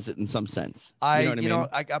vocalize it in some sense. I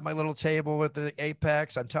got my little table with the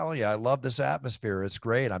Apex. I'm telling you, I love this atmosphere. It's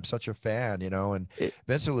great. I'm such a fan, and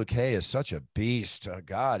Vincent Luque is such a beast. Oh,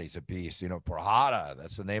 God, he's a beast. Porrada,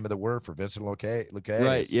 that's the name of the word for Vincent Luque.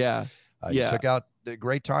 Right, yeah. He took out the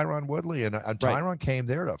great Tyron Woodley, and Tyron came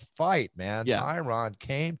there to fight, man. Yeah. Tyron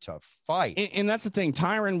came to fight. And that's the thing.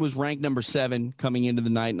 Tyron was ranked number 7 coming into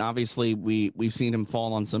the night, and obviously we've seen him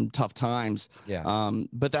fall on some tough times. Yeah.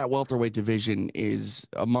 But that welterweight division is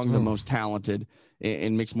among the most talented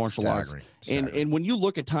in mixed martial arts. And when you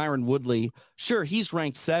look at Tyron Woodley, sure, he's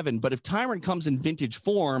ranked 7, but if Tyron comes in vintage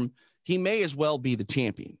form, he may as well be the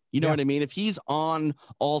champion. You know what I mean? If he's on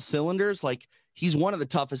all cylinders, he's one of the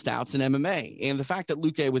toughest outs in MMA. And the fact that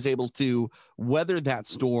Luque was able to weather that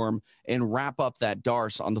storm and wrap up that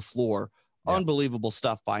Darce on the floor, unbelievable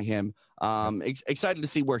stuff by him. Excited to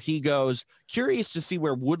see where he goes. Curious to see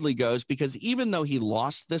where Woodley goes, because even though he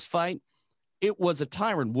lost this fight, it was a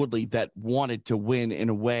Tyron Woodley that wanted to win in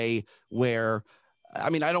a way where,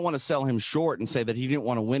 I mean, I don't want to sell him short and say that he didn't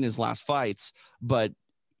want to win his last fights, but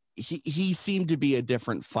he seemed to be a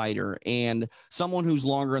different fighter and someone who's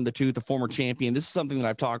longer in the tooth, a former champion. This is something that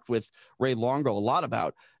I've talked with Ray Longo a lot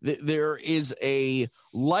about. There is a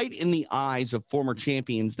light in the eyes of former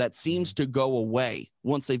champions that seems to go away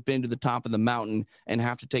once they've been to the top of the mountain and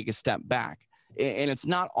have to take a step back. And it's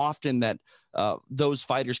not often that those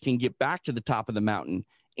fighters can get back to the top of the mountain.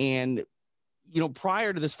 And, you know,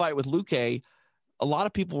 prior to this fight with Luque, a lot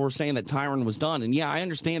of people were saying that Tyron was done. And yeah, I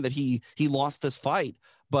understand that he lost this fight,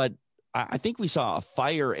 but I think we saw a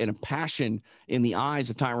fire and a passion in the eyes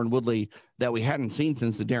of Tyron Woodley that we hadn't seen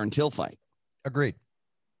since the Darren Till fight. Agreed.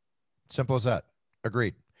 Simple as that.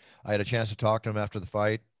 Agreed. I had a chance to talk to him after the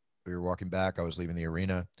fight. We were walking back. I was leaving the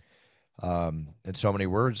arena. In so many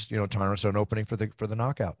words, you know, Tyron saw an opening for the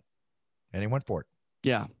knockout, and he went for it.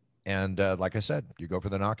 Yeah. And like I said, you go for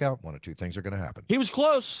the knockout, one of two things are going to happen. He was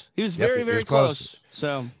close. He was very, very close.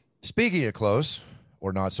 So speaking of close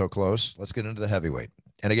or not so close, let's get into the heavyweight.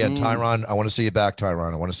 And again, Tyron, I want to see you back,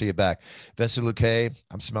 Tyron. I want to see you back. Vincent Luque,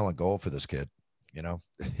 I'm smelling gold for this kid. You know,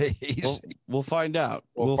 we'll find out.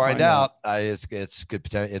 We'll find out. It's good.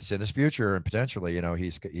 It's in his future, and potentially, you know,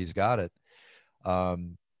 he's got it.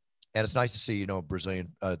 And it's nice to see, you know,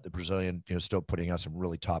 the Brazilian, you know, still putting out some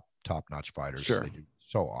really top-notch fighters. Sure. They do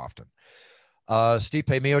so often.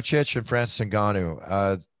 Stipe Miocic and Francis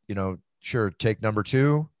Ngannou. You know, sure, take number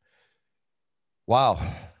 2. Wow,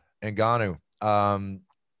 Ngannou.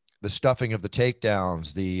 The stuffing of the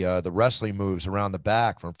takedowns, the wrestling moves around the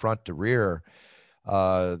back from front to rear,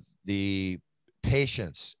 the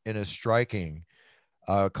patience in his striking.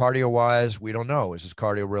 Cardio-wise, we don't know. Is his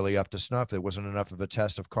cardio really up to snuff? It wasn't enough of a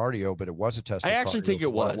test of cardio, but it was a test of cardio. I actually think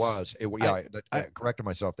it was. I corrected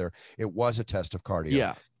myself there. It was a test of cardio.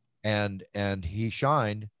 Yeah. And he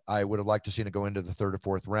shined. I would have liked to seen it go into the 3rd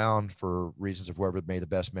or 4th round for reasons of whoever made the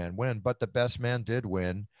best man win, but the best man did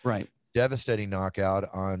win. Right. Devastating knockout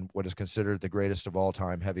on what is considered the greatest of all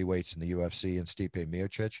time heavyweights in the UFC, and Stipe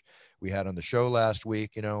Miocic. We had on the show last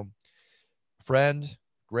week, you know, friend,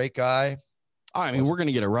 great guy. I mean, we're going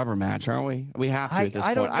to get a rubber match, aren't we? We have to at this point.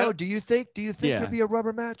 I don't know. Do you think it'll be a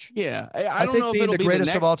rubber match? Yeah. I don't know if it'll the be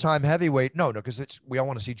greatest of all time heavyweight. No, because we all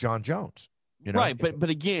want to see John Jones. You know? Right. But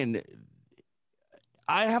again,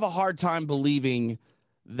 I have a hard time believing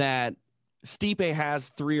that Stipe has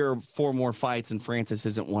 3 or 4 more fights and Francis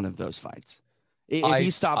isn't one of those fights. If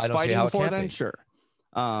he stops fighting before then, sure.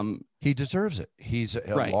 He deserves it. He's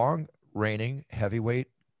a long reigning heavyweight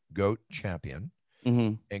GOAT champion.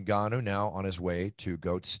 Ngannou now on his way to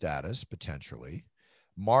GOAT status, potentially.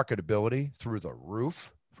 Marketability through the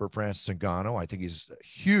roof for Francis Ngannou. I think he's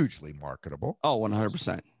hugely marketable. Oh,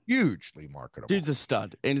 100%. Hugely marketable. Dude's a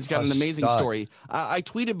stud, and he's got an amazing story. I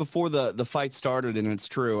tweeted before the fight started, and it's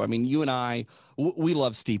true. I mean, you and I, we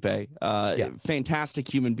love Stipe.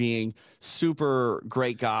 Fantastic human being, super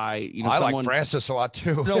great guy. You know, I like Francis a lot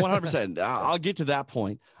too. No, 100%. I'll get to that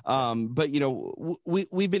point. But you know,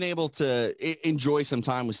 we've been able to enjoy some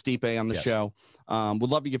time with Stipe on the show. Would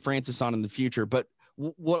love to get Francis on in the future. But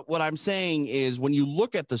what I'm saying is, when you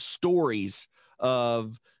look at the stories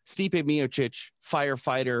of Stipe Miocic,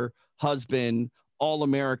 firefighter, husband,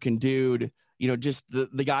 all-American dude, you know, just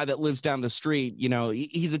the guy that lives down the street, you know,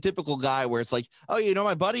 he's a typical guy where it's like, oh, you know,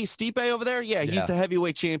 my buddy Stipe over there? Yeah, he's the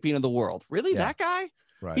heavyweight champion of the world. Really? That guy?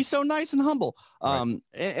 Right. He's so nice and humble. And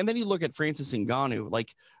then you look at Francis Ngannou,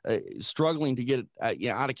 like struggling to get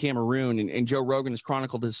out of Cameroon, and Joe Rogan has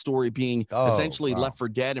chronicled his story being essentially left for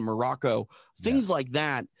dead in Morocco. Things like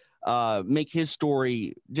that make his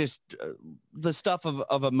story just the stuff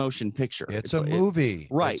of a motion picture. It's a movie.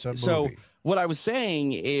 Right. It's a movie. So what I was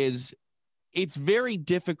saying is, it's very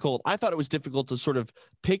difficult. I thought it was difficult to sort of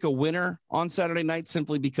pick a winner on Saturday night,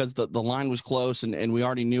 simply because the line was close and we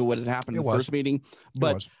already knew what had happened in the first meeting.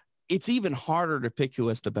 But it's even harder to pick who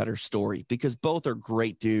has the better story, because both are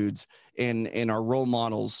great dudes and are role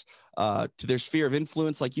models to their sphere of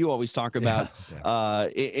influence, like you always talk about,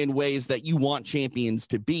 in ways that you want champions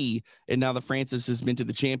to be. And now that Francis has been to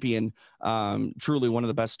the champion, truly one of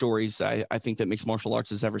the best stories I think that mixed martial arts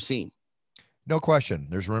has ever seen. No question.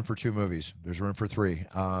 There's room for 2 movies. There's room for 3,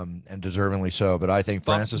 and deservingly so. But I think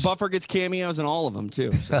Francis Buffer gets cameos in all of them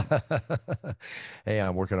too. So. Hey,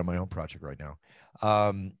 I'm working on my own project right now,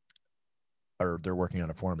 or they're working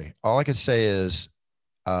on it for me. All I can say is,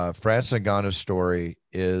 Francis Ngannou's story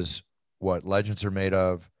is what legends are made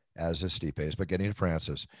of, as is Stipe's. But getting to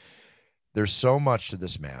Francis, there's so much to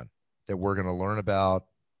this man that we're going to learn about.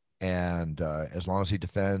 And as long as he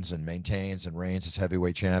defends and maintains and reigns as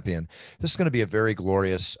heavyweight champion, this is going to be a very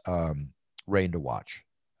glorious reign to watch.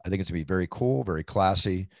 I think it's going to be very cool, very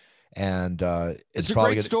classy. And it's a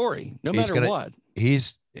great story, no matter what.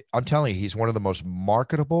 I'm telling you, he's one of the most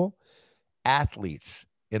marketable athletes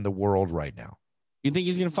in the world right now. You think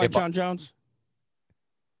he's going to fight John Jones?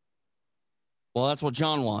 Well, that's what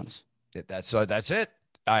John wants. That's it.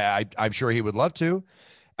 I'm sure he would love to.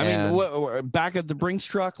 I mean, back at the Brinks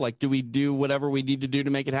truck, like, do we do whatever we need to do to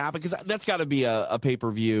make it happen? Because that's got to be a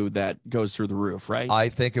pay-per-view that goes through the roof, right? I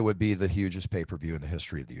think it would be the hugest pay-per-view in the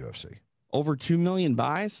history of the UFC. Over 2 million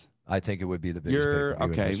buys? I think it would be the biggest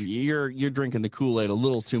pay-per-view. Okay, you're drinking the Kool-Aid a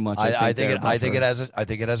little too much. I think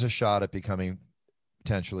it has a shot at becoming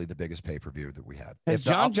potentially the biggest pay-per-view that we had. Has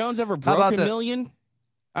John Jones ever broke a million?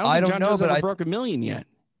 I don't think John Jones ever broke a million yet.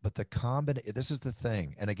 But this is the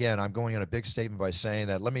thing. And again, I'm going on a big statement by saying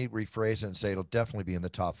that. Let me rephrase it and say it'll definitely be in the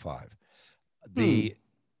top 5. The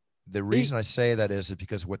reason I say that is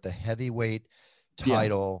because with the heavyweight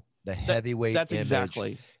title, the heavyweight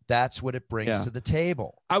image, that's what it brings to the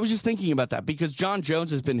table. I was just thinking about that because John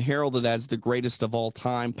Jones has been heralded as the greatest of all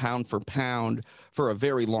time, pound for pound, for a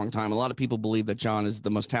very long time. A lot of people believe that John is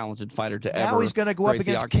the most talented fighter to ever. Now he's going to go up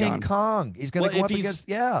against King Kong. He's going to go up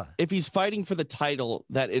against, If he's fighting for the title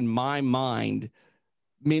that, in my mind,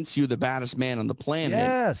 mints you the baddest man on the planet.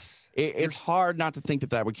 Yes. It's hard not to think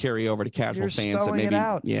that would carry over to casual fans. That maybe,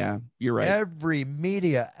 yeah, you're right. Every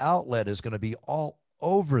media outlet is going to be all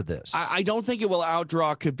over this. I don't think it will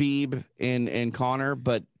outdraw Khabib and Conor,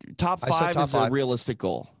 but top 5 is a realistic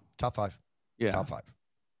goal. Top 5. Yeah. Top 5.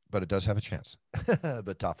 But it does have a chance.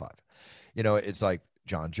 But top 5. It's like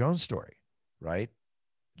John Jones' story, right?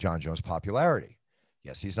 John Jones' popularity.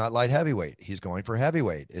 Yes, he's not light heavyweight. He's going for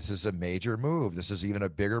heavyweight. This is a major move. This is even a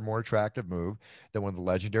bigger, more attractive move than when the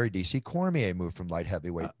legendary DC Cormier moved from light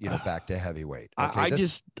heavyweight, back to heavyweight. Okay,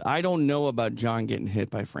 I don't know about John getting hit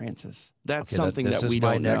by Francis. That's something that we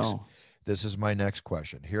don't know. This is my next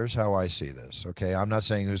question. Here's how I see this. Okay, I'm not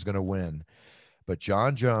saying who's going to win, but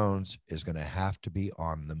John Jones is going to have to be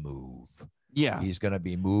on the move. Yeah. He's going to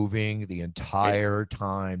be moving the entire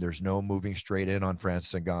time. There's no moving straight in on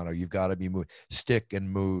Francis Ngannou. You've got to be moving. Stick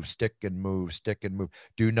and move, stick and move, stick and move.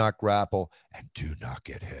 Do not grapple and do not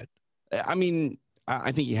get hit. I mean,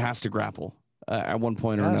 I think he has to grapple at one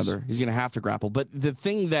point or another. He's going to have to grapple. But the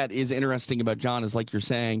thing that is interesting about John is, like you're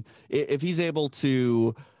saying, if he's able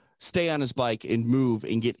to stay on his bike and move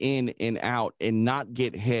and get in and out and not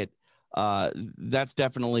get hit, that's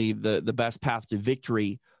definitely the best path to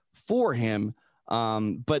victory for him.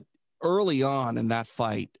 But early on in that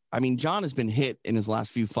fight, I mean, John has been hit in his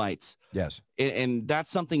last few fights. Yes. And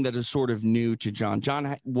that's something that is sort of new to John.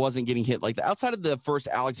 John wasn't getting hit like that. Outside of the first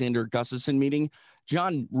Alexander Gustafsson meeting,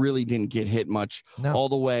 John really didn't get hit much all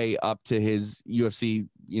the way up to his UFC,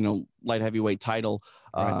 light heavyweight title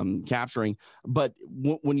capturing. But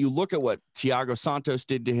when you look at what Thiago Santos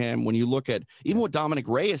did to him, when you look at even what Dominic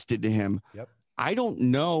Reyes did to him, I don't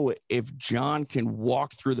know if John can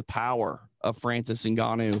walk through the power of Francis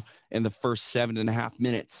Ngannou in the first 7.5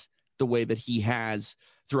 minutes the way that he has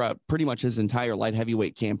throughout pretty much his entire light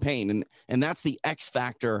heavyweight campaign. And that's the X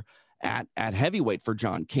factor at heavyweight for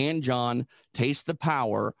John. Can John taste the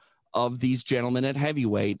power of these gentlemen at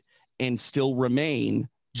heavyweight and still remain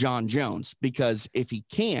John Jones? Because if he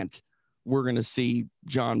can't, we're going to see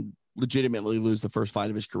John legitimately lose the first fight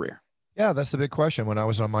of his career. Yeah, that's the big question. When I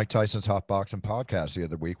was on Mike Tyson's Hot Boxing podcast the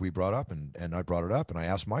other week, we brought up and I brought it up and I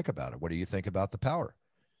asked Mike about it. What do you think about the power?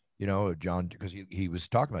 John, because he was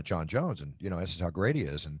talking about John Jones and, this is how great he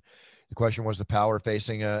is. And the question was the power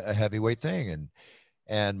facing a heavyweight thing.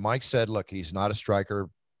 And Mike said, look, he's not a striker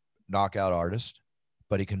knockout artist,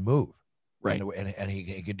 but he can move. Right. And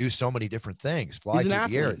he can do so many different things. Fly he's through an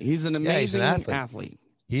athlete. the air. He's an amazing athlete.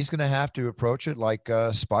 He's going to have to approach it like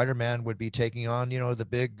Spider-Man would be taking on, the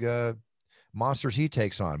big monsters he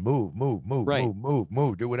takes on. Move, right.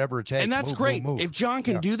 move, do whatever it takes. And that's great. Move. If John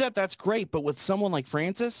can do that, that's great. But with someone like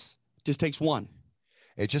Francis, it just takes one.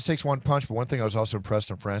 It just takes one punch. But one thing I was also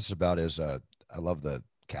impressed on Francis about is I love the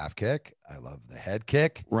calf kick. I love the head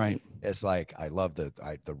kick. Right. It's like I love the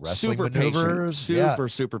wrestling super maneuvers.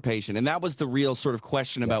 Patient, super patient. And that was the real sort of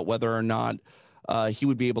question about whether or not he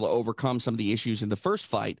would be able to overcome some of the issues in the first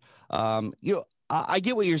fight. I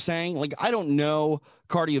get what you're saying. Like, I don't know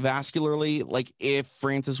cardiovascularly, like if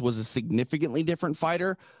Francis was a significantly different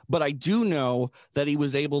fighter, but I do know that he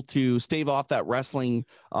was able to stave off that wrestling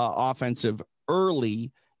offensive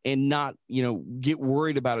early and not, get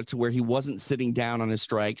worried about it to where he wasn't sitting down on his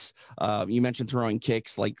strikes. You mentioned throwing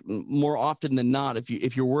kicks. Like, more often than not,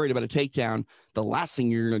 if you're worried about a takedown, the last thing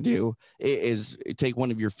you're going to do is take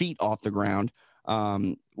one of your feet off the ground.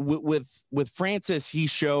 With Francis, he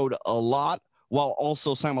showed a lot while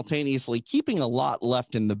also simultaneously keeping a lot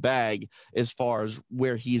left in the bag as far as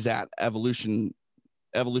where he's at evolutionarily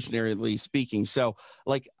speaking. So,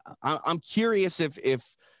 like, I'm curious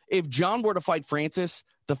if John were to fight Francis,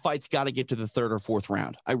 the fight's got to get to the third or fourth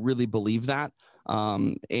round. I really believe that.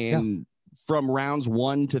 From rounds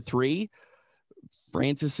 1 to 3,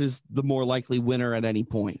 Francis is the more likely winner at any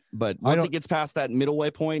point. But once it gets past that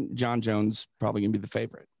middleweight point, John Jones probably going to be the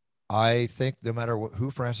favorite. I think no matter who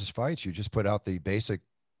Francis fights, you just put out the basic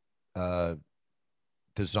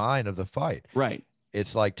design of the fight. Right.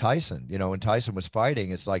 It's like Tyson, when Tyson was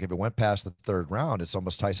fighting, it's like if it went past the third round, it's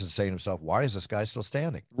almost Tyson saying to himself, why is this guy still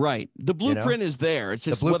standing? Right. The blueprint is there. It's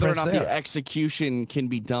just whether or not the execution can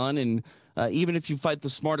be done. And even if you fight the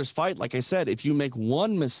smartest fight, like I said, if you make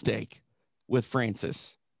one mistake with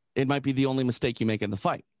Francis, it might be the only mistake you make in the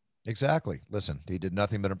fight. Exactly. Listen, he did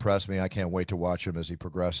nothing but impress me. I can't wait to watch him as he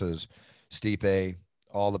progresses. Stipe,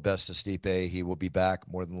 all the best to Stipe. He will be back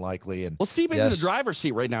more than likely. And Stipe's in the driver's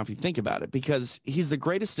seat right now, if you think about it, because he's the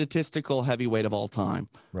greatest statistical heavyweight of all time.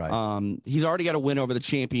 Right. He's already got a win over the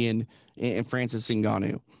champion in Francis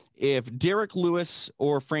Ngannou. If Derek Lewis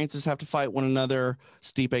or Francis have to fight one another,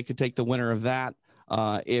 Stipe could take the winner of that.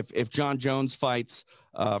 If John Jones fights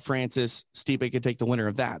Francis, Stipe could take the winner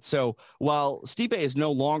of that. So while Stipe is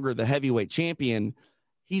no longer the heavyweight champion,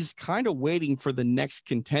 he's kind of waiting for the next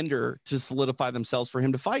contender to solidify themselves for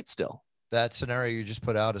him to fight still. That scenario you just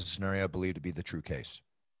put out is a scenario I believe to be the true case.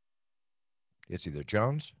 It's either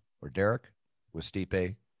Jones or Derek with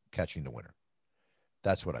Stipe catching the winner.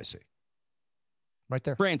 That's what I see. Right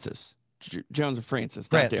there. Francis. Jones or Francis.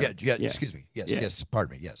 Yeah. Excuse me. Yes.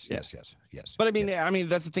 Pardon me. Yes. But I mean,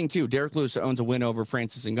 that's the thing too. Derek Lewis owns a win over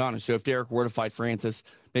Francis Ngannou. So if Derek were to fight Francis,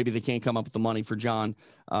 maybe they can't come up with the money for John.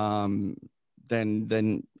 Then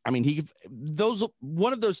I mean,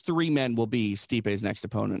 one of those three men will be Stipe's next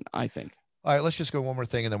opponent, I think. All right, let's just go one more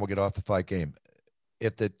thing and then we'll get off the fight game.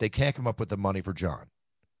 If they can't come up with the money for John,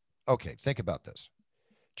 okay, think about this.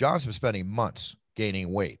 John's been spending months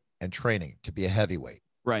gaining weight and training to be a heavyweight.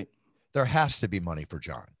 Right. There has to be money for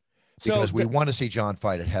John because we want to see John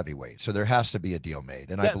fight at heavyweight. So there has to be a deal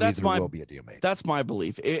made, and I believe there will be a deal made. That's my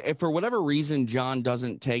belief. If for whatever reason John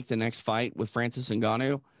doesn't take the next fight with Francis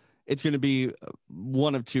Ngannou, it's going to be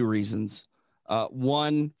one of two reasons.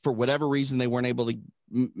 One, for whatever reason, they weren't able to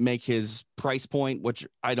make his price point, which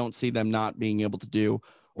I don't see them not being able to do.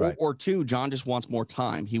 Right. Or two, John just wants more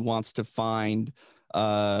time. He wants to find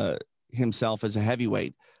himself as a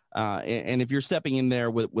heavyweight. And if you're stepping in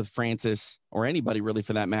there with Francis or anybody really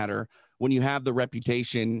for that matter, when you have the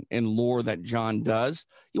reputation and lore that John does,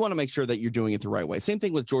 you want to make sure that you're doing it the right way. Same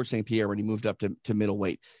thing with George St. Pierre when he moved up to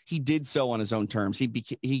middleweight. He did so on his own terms.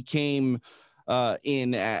 He came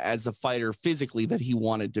in as the fighter physically that he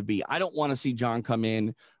wanted to be. I don't want to see John come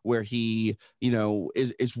in where he,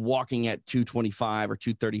 is walking at 225 or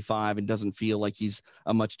 235 and doesn't feel like he's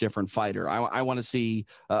a much different fighter. I want to see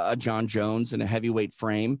a John Jones in a heavyweight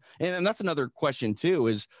frame. And that's another question too,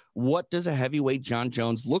 is what does a heavyweight John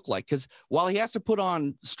Jones look like? Because while he has to put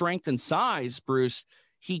on strength and size, Bruce,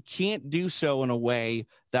 he can't do so in a way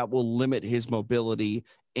that will limit his mobility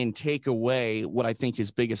and take away what I think his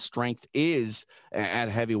biggest strength is at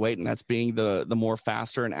heavyweight, and that's being the more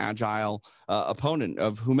faster and agile opponent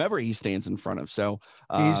of whomever he stands in front of. So,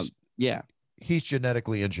 he's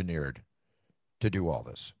genetically engineered to do all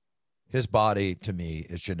this. His body, to me,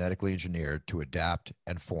 is genetically engineered to adapt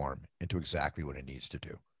and form into exactly what it needs to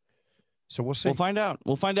do. So we'll see. We'll find out.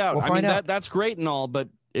 That's great and all, but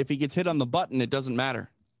if he gets hit on the button, it doesn't matter.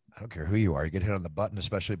 I don't care who you are. You get hit on the button,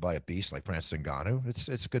 especially by a beast like Francis Ngannou.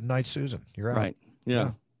 It's good night, Susan. You're out. Right.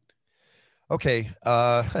 Yeah. Okay.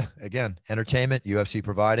 Again, entertainment, UFC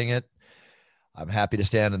providing it. I'm happy to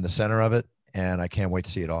stand in the center of it, and I can't wait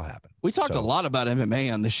to see it all happen. We talked a lot about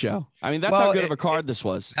MMA on this show. I mean, that's how good of a card this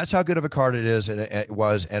was. That's how good of a card it is, and it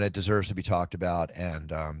was, and it deserves to be talked about.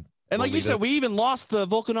 And like you said, we even lost the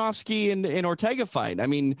Volkanovski and Ortega fight. I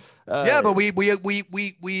mean, but we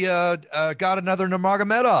got another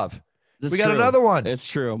Nurmagomedov. We got another one. It's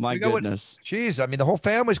true. My goodness. Jeez, I mean, the whole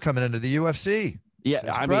family's coming into the UFC. Yeah,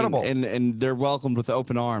 it's incredible. And they're welcomed with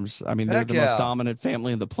open arms. I mean, they're the most dominant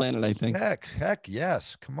family on the planet, I think. Heck,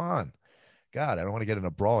 yes. Come on. God, I don't want to get in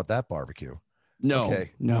a brawl at that barbecue. No,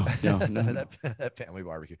 okay. No. that family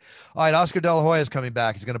barbecue. All right, Oscar De La Hoya is coming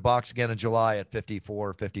back. He's going to box again in July at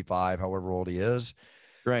 54, 55, however old he is.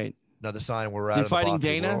 Right. Another sign we're Is out he of the fighting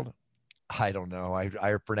boxing Dana? world. I don't know. I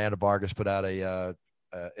heard Fernando Vargas put out a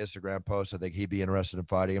Instagram post. I think he'd be interested in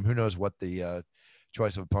fighting him. Who knows what the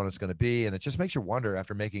choice of opponent's going to be? And it just makes you wonder,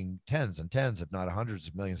 after making tens and tens, if not hundreds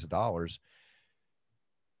of millions of dollars.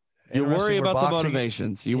 You worry about the boxing,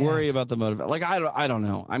 motivations. You worry about the motive. Like, I don't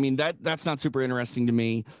know. I mean, that's not super interesting to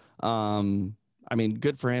me. I mean,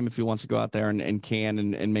 good for him if he wants to go out there and can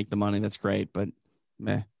and make the money. That's great. But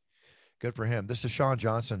meh. Good for him. This Deshaun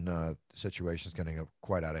Johnson situation is getting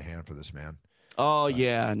quite out of hand for this man. Oh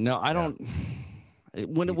yeah, no, I don't.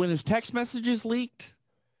 When his text messages leaked,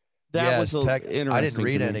 that was interesting. I didn't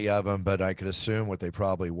read any of them, but I could assume what they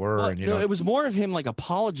probably were. Well, and no, it was more of him like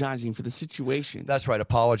apologizing for the situation. That's right,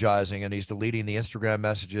 apologizing, and he's deleting the Instagram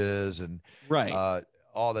messages and right.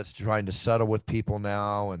 All that's trying to settle with people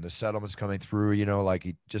now, and the settlement's coming through. Like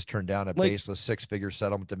he just turned down a baseless 6-figure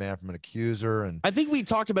settlement demand from an accuser. And I think we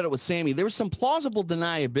talked about it with Sammy. There was some plausible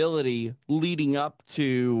deniability leading up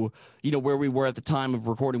to where we were at the time of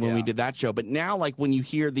recording when we did that show. But now, like when you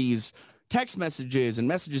hear these text messages and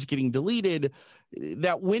messages getting deleted,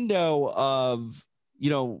 that window of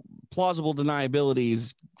plausible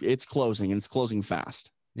deniabilities, it's closing, and it's closing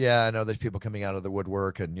fast. Yeah, I know there's people coming out of the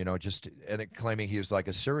woodwork and, claiming he was like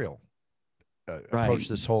a serial, approached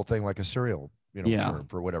this whole thing like a serial,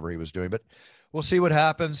 for whatever he was doing. But we'll see what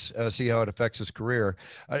happens, see how it affects his career.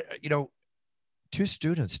 2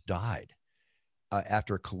 students died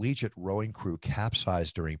after a collegiate rowing crew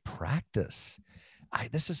capsized during practice.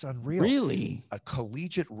 This is unreal. Really? A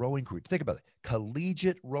collegiate rowing crew. Think about it.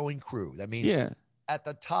 Collegiate rowing crew. That means at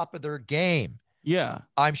the top of their game. Yeah.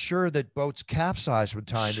 I'm sure that boats capsize from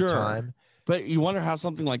time to time. But you wonder how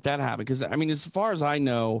something like that happened. Because, I mean, as far as I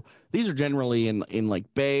know, these are generally in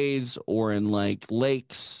like bays or in like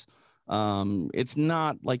lakes. It's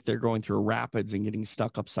not like they're going through rapids and getting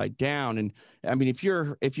stuck upside down. And I mean, if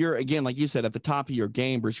you're again, like you said, at the top of your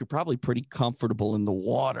game, Bruce, you're probably pretty comfortable in the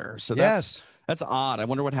water. So that's odd. I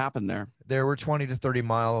wonder what happened there. There were 20 to 30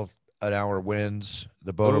 mile-an-hour winds.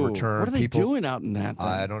 The boat overturned. What are they doing out in that thing?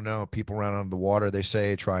 I don't know. People ran out of the water, they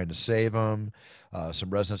say, trying to save them. Some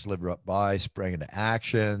residents lived up by, sprang into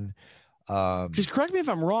action. Just correct me if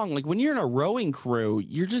I'm wrong. Like when you're in a rowing crew,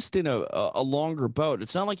 you're just in a longer boat.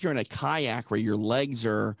 It's not like you're in a kayak where your legs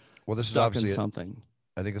are stuck in something.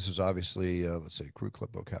 I think this is obviously, let's say, crew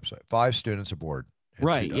club boat capsized. 5 students aboard.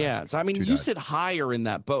 Right. Yeah. So, I mean, you sit higher in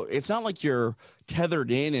that boat. It's not like you're tethered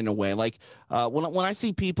in a way. Like when I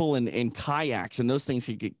see people in kayaks and those things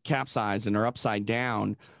get capsized and are upside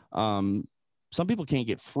down, some people can't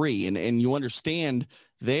get free. And you understand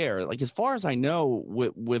there, like, as far as I know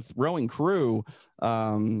with rowing crew,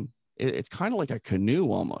 it's kind of like a canoe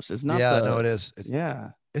almost. It's not. Yeah, no, it is.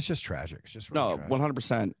 It's just tragic. It's just really tragic.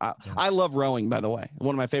 100%. I love rowing, by the way.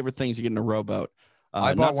 One of my favorite things to get in a rowboat.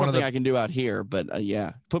 Not something I can do out here, but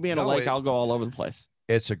put me in a lake, I'll go all over the place.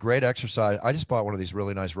 It's a great exercise. I just bought one of these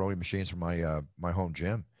really nice rowing machines for my my home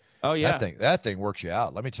gym. Oh yeah, that thing works you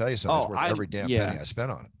out. Let me tell you something. It's worth every damn penny I spent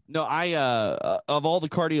on it. No, of all the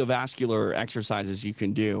cardiovascular exercises you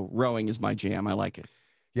can do, rowing is my jam. I like it.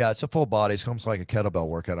 Yeah, it's a full body. It's almost like a kettlebell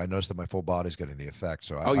workout. I noticed that my full body's getting the effect.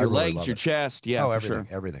 So your legs, your chest,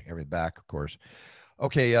 everything back, of course.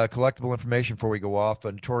 Okay, collectible information before we go off.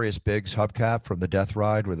 Notorious Big's hubcap from the Death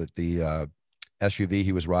Ride, with the SUV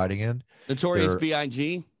he was riding in. Notorious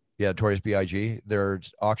B.I.G.? Yeah, Notorious B.I.G. They're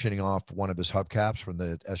auctioning off one of his hubcaps from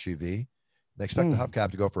the SUV. They expect the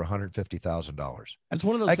hubcap to go for $150,000. That's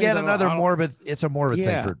one of those Again, things. It's a morbid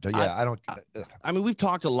thing. I mean, we've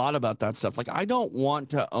talked a lot about that stuff. Like, I don't want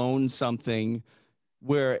to own something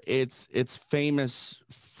where it's famous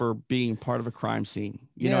for being part of a crime scene.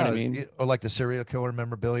 You know what I mean? Or like the serial killer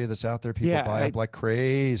memorabilia that's out there. People buy up like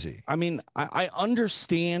crazy. I mean, I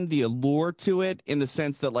understand the allure to it in the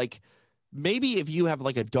sense that, like, maybe if you have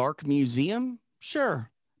like a dark museum, sure.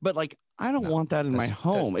 But like, I don't want that in my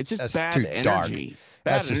home. It's just bad energy.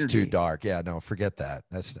 That's just too dark. Yeah, no, forget that.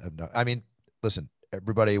 I mean, listen,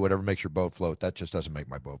 everybody, whatever makes your boat float, that just doesn't make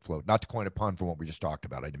my boat float. Not to coin a pun from what we just talked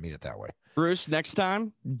about. I didn't mean it that way. Bruce, next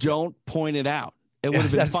time, don't point it out. It would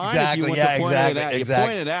have been fine if you went to point it out. You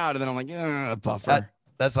point it out, and then I'm like, buffer.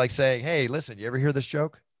 That's like saying, hey, listen, you ever hear this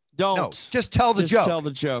joke? Don't. No, just tell the joke. Just tell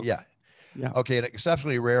the joke. Yeah. Okay, an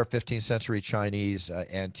exceptionally rare 15th century Chinese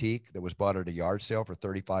antique that was bought at a yard sale for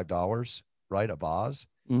 $35, right? A vase.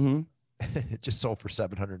 Mm-hmm. It just sold for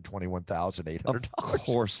 $721,800. Of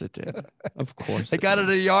course it did. Of course. They got it at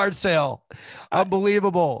a yard sale.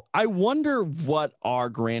 Unbelievable. I wonder what our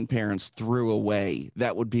grandparents threw away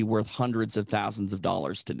that would be worth hundreds of thousands of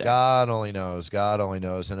dollars today. God only knows. God only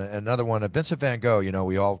knows. And another one, Vincent van Gogh.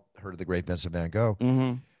 We all heard of the great Vincent van Gogh.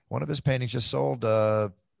 Mm-hmm. One of his paintings just sold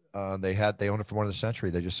They owned it for more than a century.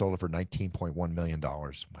 They just sold it for $19.1 million.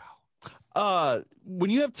 Wow. When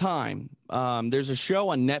you have time, there's a show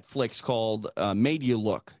on Netflix called Made You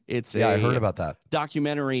Look. It's I heard about that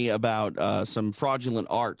documentary about some fraudulent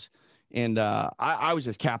art. And I was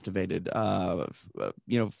just captivated.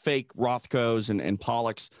 Fake Rothkos and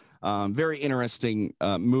Pollocks. Very interesting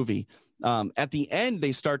movie. At the end,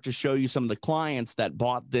 they start to show you some of the clients that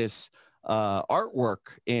bought this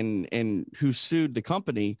artwork and who sued the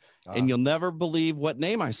company. And you'll never believe what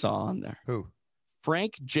name I saw on there. Who?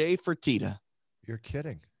 Frank J. Fertitta. You're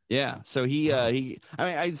kidding. Yeah. So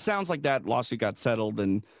it sounds like that lawsuit got settled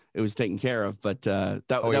and it was taken care of, but that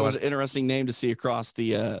was an interesting name to see across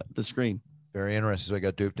the screen. Very interesting. So I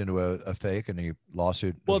got duped into a fake and a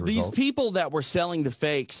lawsuit. Well, these people that were selling the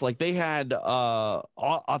fakes, like they had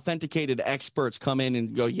authenticated experts come in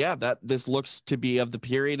and go, yeah, this looks to be of the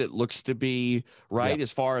period. It looks to be right.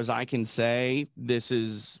 As far as I can say, this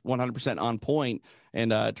is 100% on point.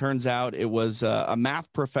 And it turns out it was a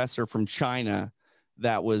math professor from China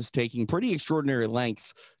that was taking pretty extraordinary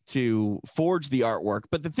lengths to forge the artwork.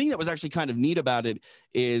 But the thing that was actually kind of neat about it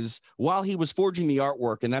is while he was forging the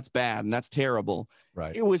artwork, and that's bad and that's terrible,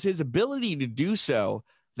 right, it was his ability to do so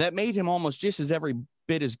that made him almost just as every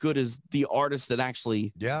bit as good as the artist that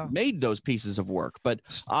actually made those pieces of work. But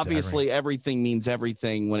obviously everything means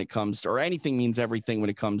everything when it comes to, or anything means everything when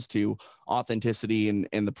it comes to authenticity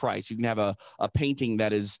and the price. You can have a painting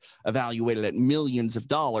that is evaluated at millions of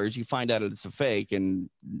dollars. You find out that it's a fake and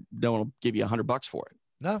no one will give you $100 for it.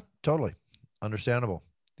 No, totally understandable.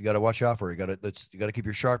 You got to watch out for it. You got to keep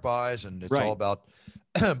your sharp eyes, and it's all about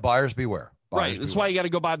buyers beware. Right. That's why you got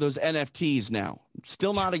to go buy those NFTs now.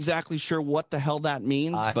 Still not exactly sure what the hell that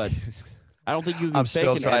means, but I don't think you can fake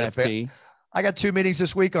an NFT. I got 2 meetings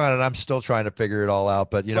this week on it. I'm still trying to figure it all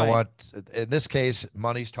out. But you know what? In this case,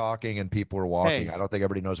 money's talking and people are walking. I don't think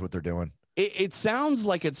everybody knows what they're doing. It sounds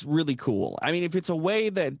like it's really cool. I mean, if it's a way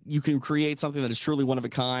that you can create something that is truly one of a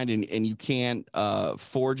kind and you can't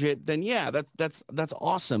forge it, then yeah, that's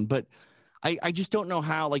awesome. But I just don't know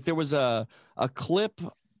how. Like there was a clip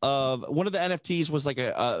of one of the NFTs was like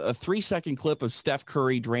a 3-second clip of Steph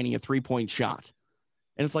Curry draining a 3-point shot.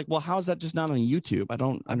 And it's like, well, how is that just not on YouTube? I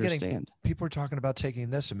don't understand. People are talking about taking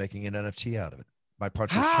this and making an NFT out of it. My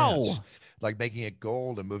punch. How? Like making it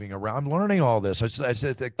gold and moving around. I'm learning all this. But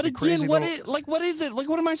again, what is it? Like,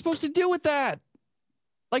 what am I supposed to do with that?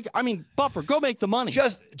 Like, I mean, Buffer, go make the money.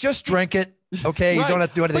 Just drink it. Okay. You don't have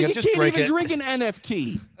to do anything. But you can't even drink an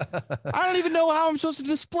NFT. I don't even know how I'm supposed to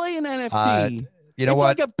display an NFT. You know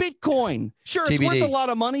what? It's like a Bitcoin. Sure, it's worth a lot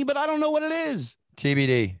of money, but I don't know what it is.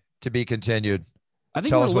 TBD, to be continued. I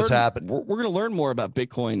think Tell us what's happened. We're going to learn more about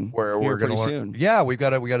Bitcoin. We're going to learn soon. Yeah, we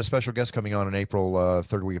got a special guest coming on in April,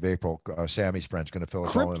 third week of April. Sammy's friend's going to fill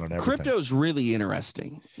us all in on everything. Crypto's really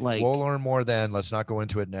interesting. Like we'll learn more then. Let's not go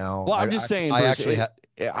into it now. Well, I'm just saying. Bruce,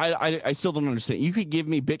 I still don't understand. You could give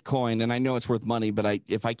me Bitcoin, and I know it's worth money, but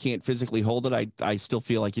if I can't physically hold it, I still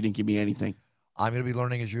feel like you didn't give me anything. I'm going to be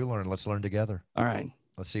learning as you learn. Let's learn together. All right.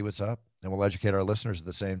 Let's see what's up, and we'll educate our listeners at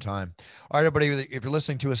the same time. All right, everybody, if you're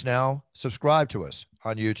listening to us now, subscribe to us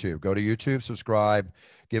on YouTube. Go to YouTube, subscribe.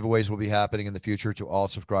 Giveaways will be happening in the future to all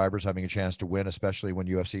subscribers, having a chance to win, especially when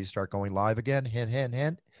UFC start going live again. Hint, hint,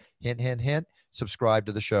 hint, hint, hint, hint. Subscribe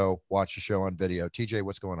to the show. Watch the show on video. TJ,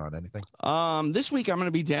 what's going on? Anything? This week I'm going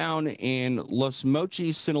to be down in Los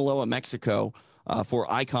Mochis, Sinaloa, Mexico.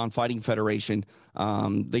 For Icon Fighting Federation.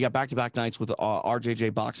 They got back-to-back nights with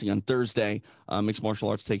RJJ Boxing on Thursday. Mixed martial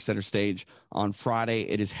arts takes center stage on Friday.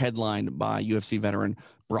 It is headlined by UFC veteran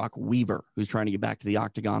Brock Weaver, who's trying to get back to the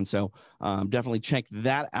octagon. So definitely check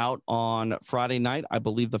that out on Friday night. I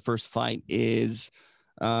believe the first fight is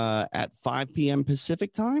at 5 p.m.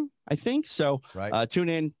 Pacific time, I think. So tune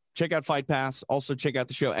in. Check out Fight Pass. Also check out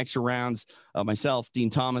the show Extra Rounds. Myself, Dean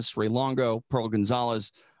Thomas, Ray Longo, Pearl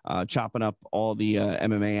Gonzalez, chopping up all the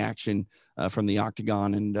MMA action from the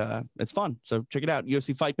octagon, and it's fun. So check it out.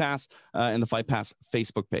 UFC Fight Pass and the Fight Pass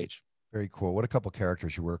Facebook page. Very cool. What a couple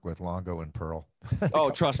characters you work with, Longo and Pearl. Oh,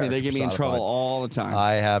 trust me, they get me in trouble all the time.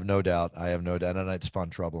 I have no doubt. And it's fun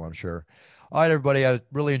trouble, I'm sure. All right, everybody. I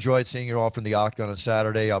really enjoyed seeing you all from the octagon on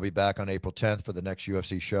Saturday. I'll be back on April 10th for the next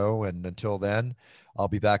UFC show, and until then, I'll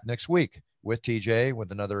be back next week with TJ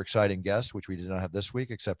with another exciting guest, which we did not have this week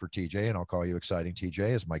except for TJ, and I'll call you Exciting TJ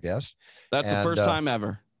as my guest. That's the first time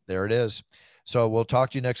ever. There it is. So we'll talk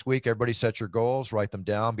to you next week. Everybody set your goals, write them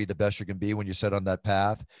down, be the best you can be when you set on that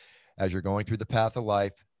path. As you're going through the path of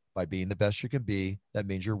life, by being the best you can be. That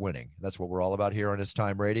means you're winning. That's what we're all about here on It's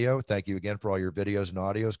Time Radio. Thank you again for all your videos and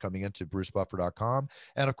audios coming into brucebuffer.com.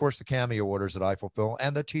 And of course, the Cameo orders that I fulfill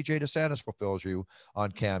and that TJ DeSantis fulfills you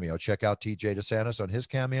on Cameo. Check out TJ DeSantis on his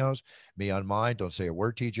cameos, me on mine. Don't say a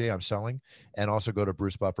word, TJ, I'm selling. And also go to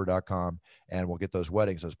brucebuffer.com and we'll get those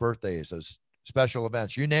weddings, those birthdays, those special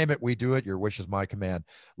events. You name it, we do it. Your wish is my command.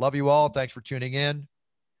 Love you all. Thanks for tuning in.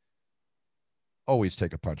 Always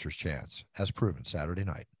take a puncher's chance, as proven Saturday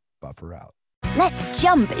night. Buffer out. Let's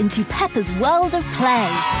jump into Peppa's world of play.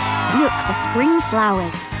 Look for spring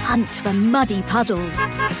flowers, hunt for muddy puddles,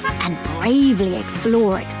 and bravely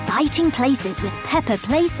explore exciting places with Peppa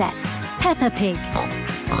play sets. Peppa Pig,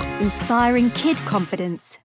 inspiring kid confidence.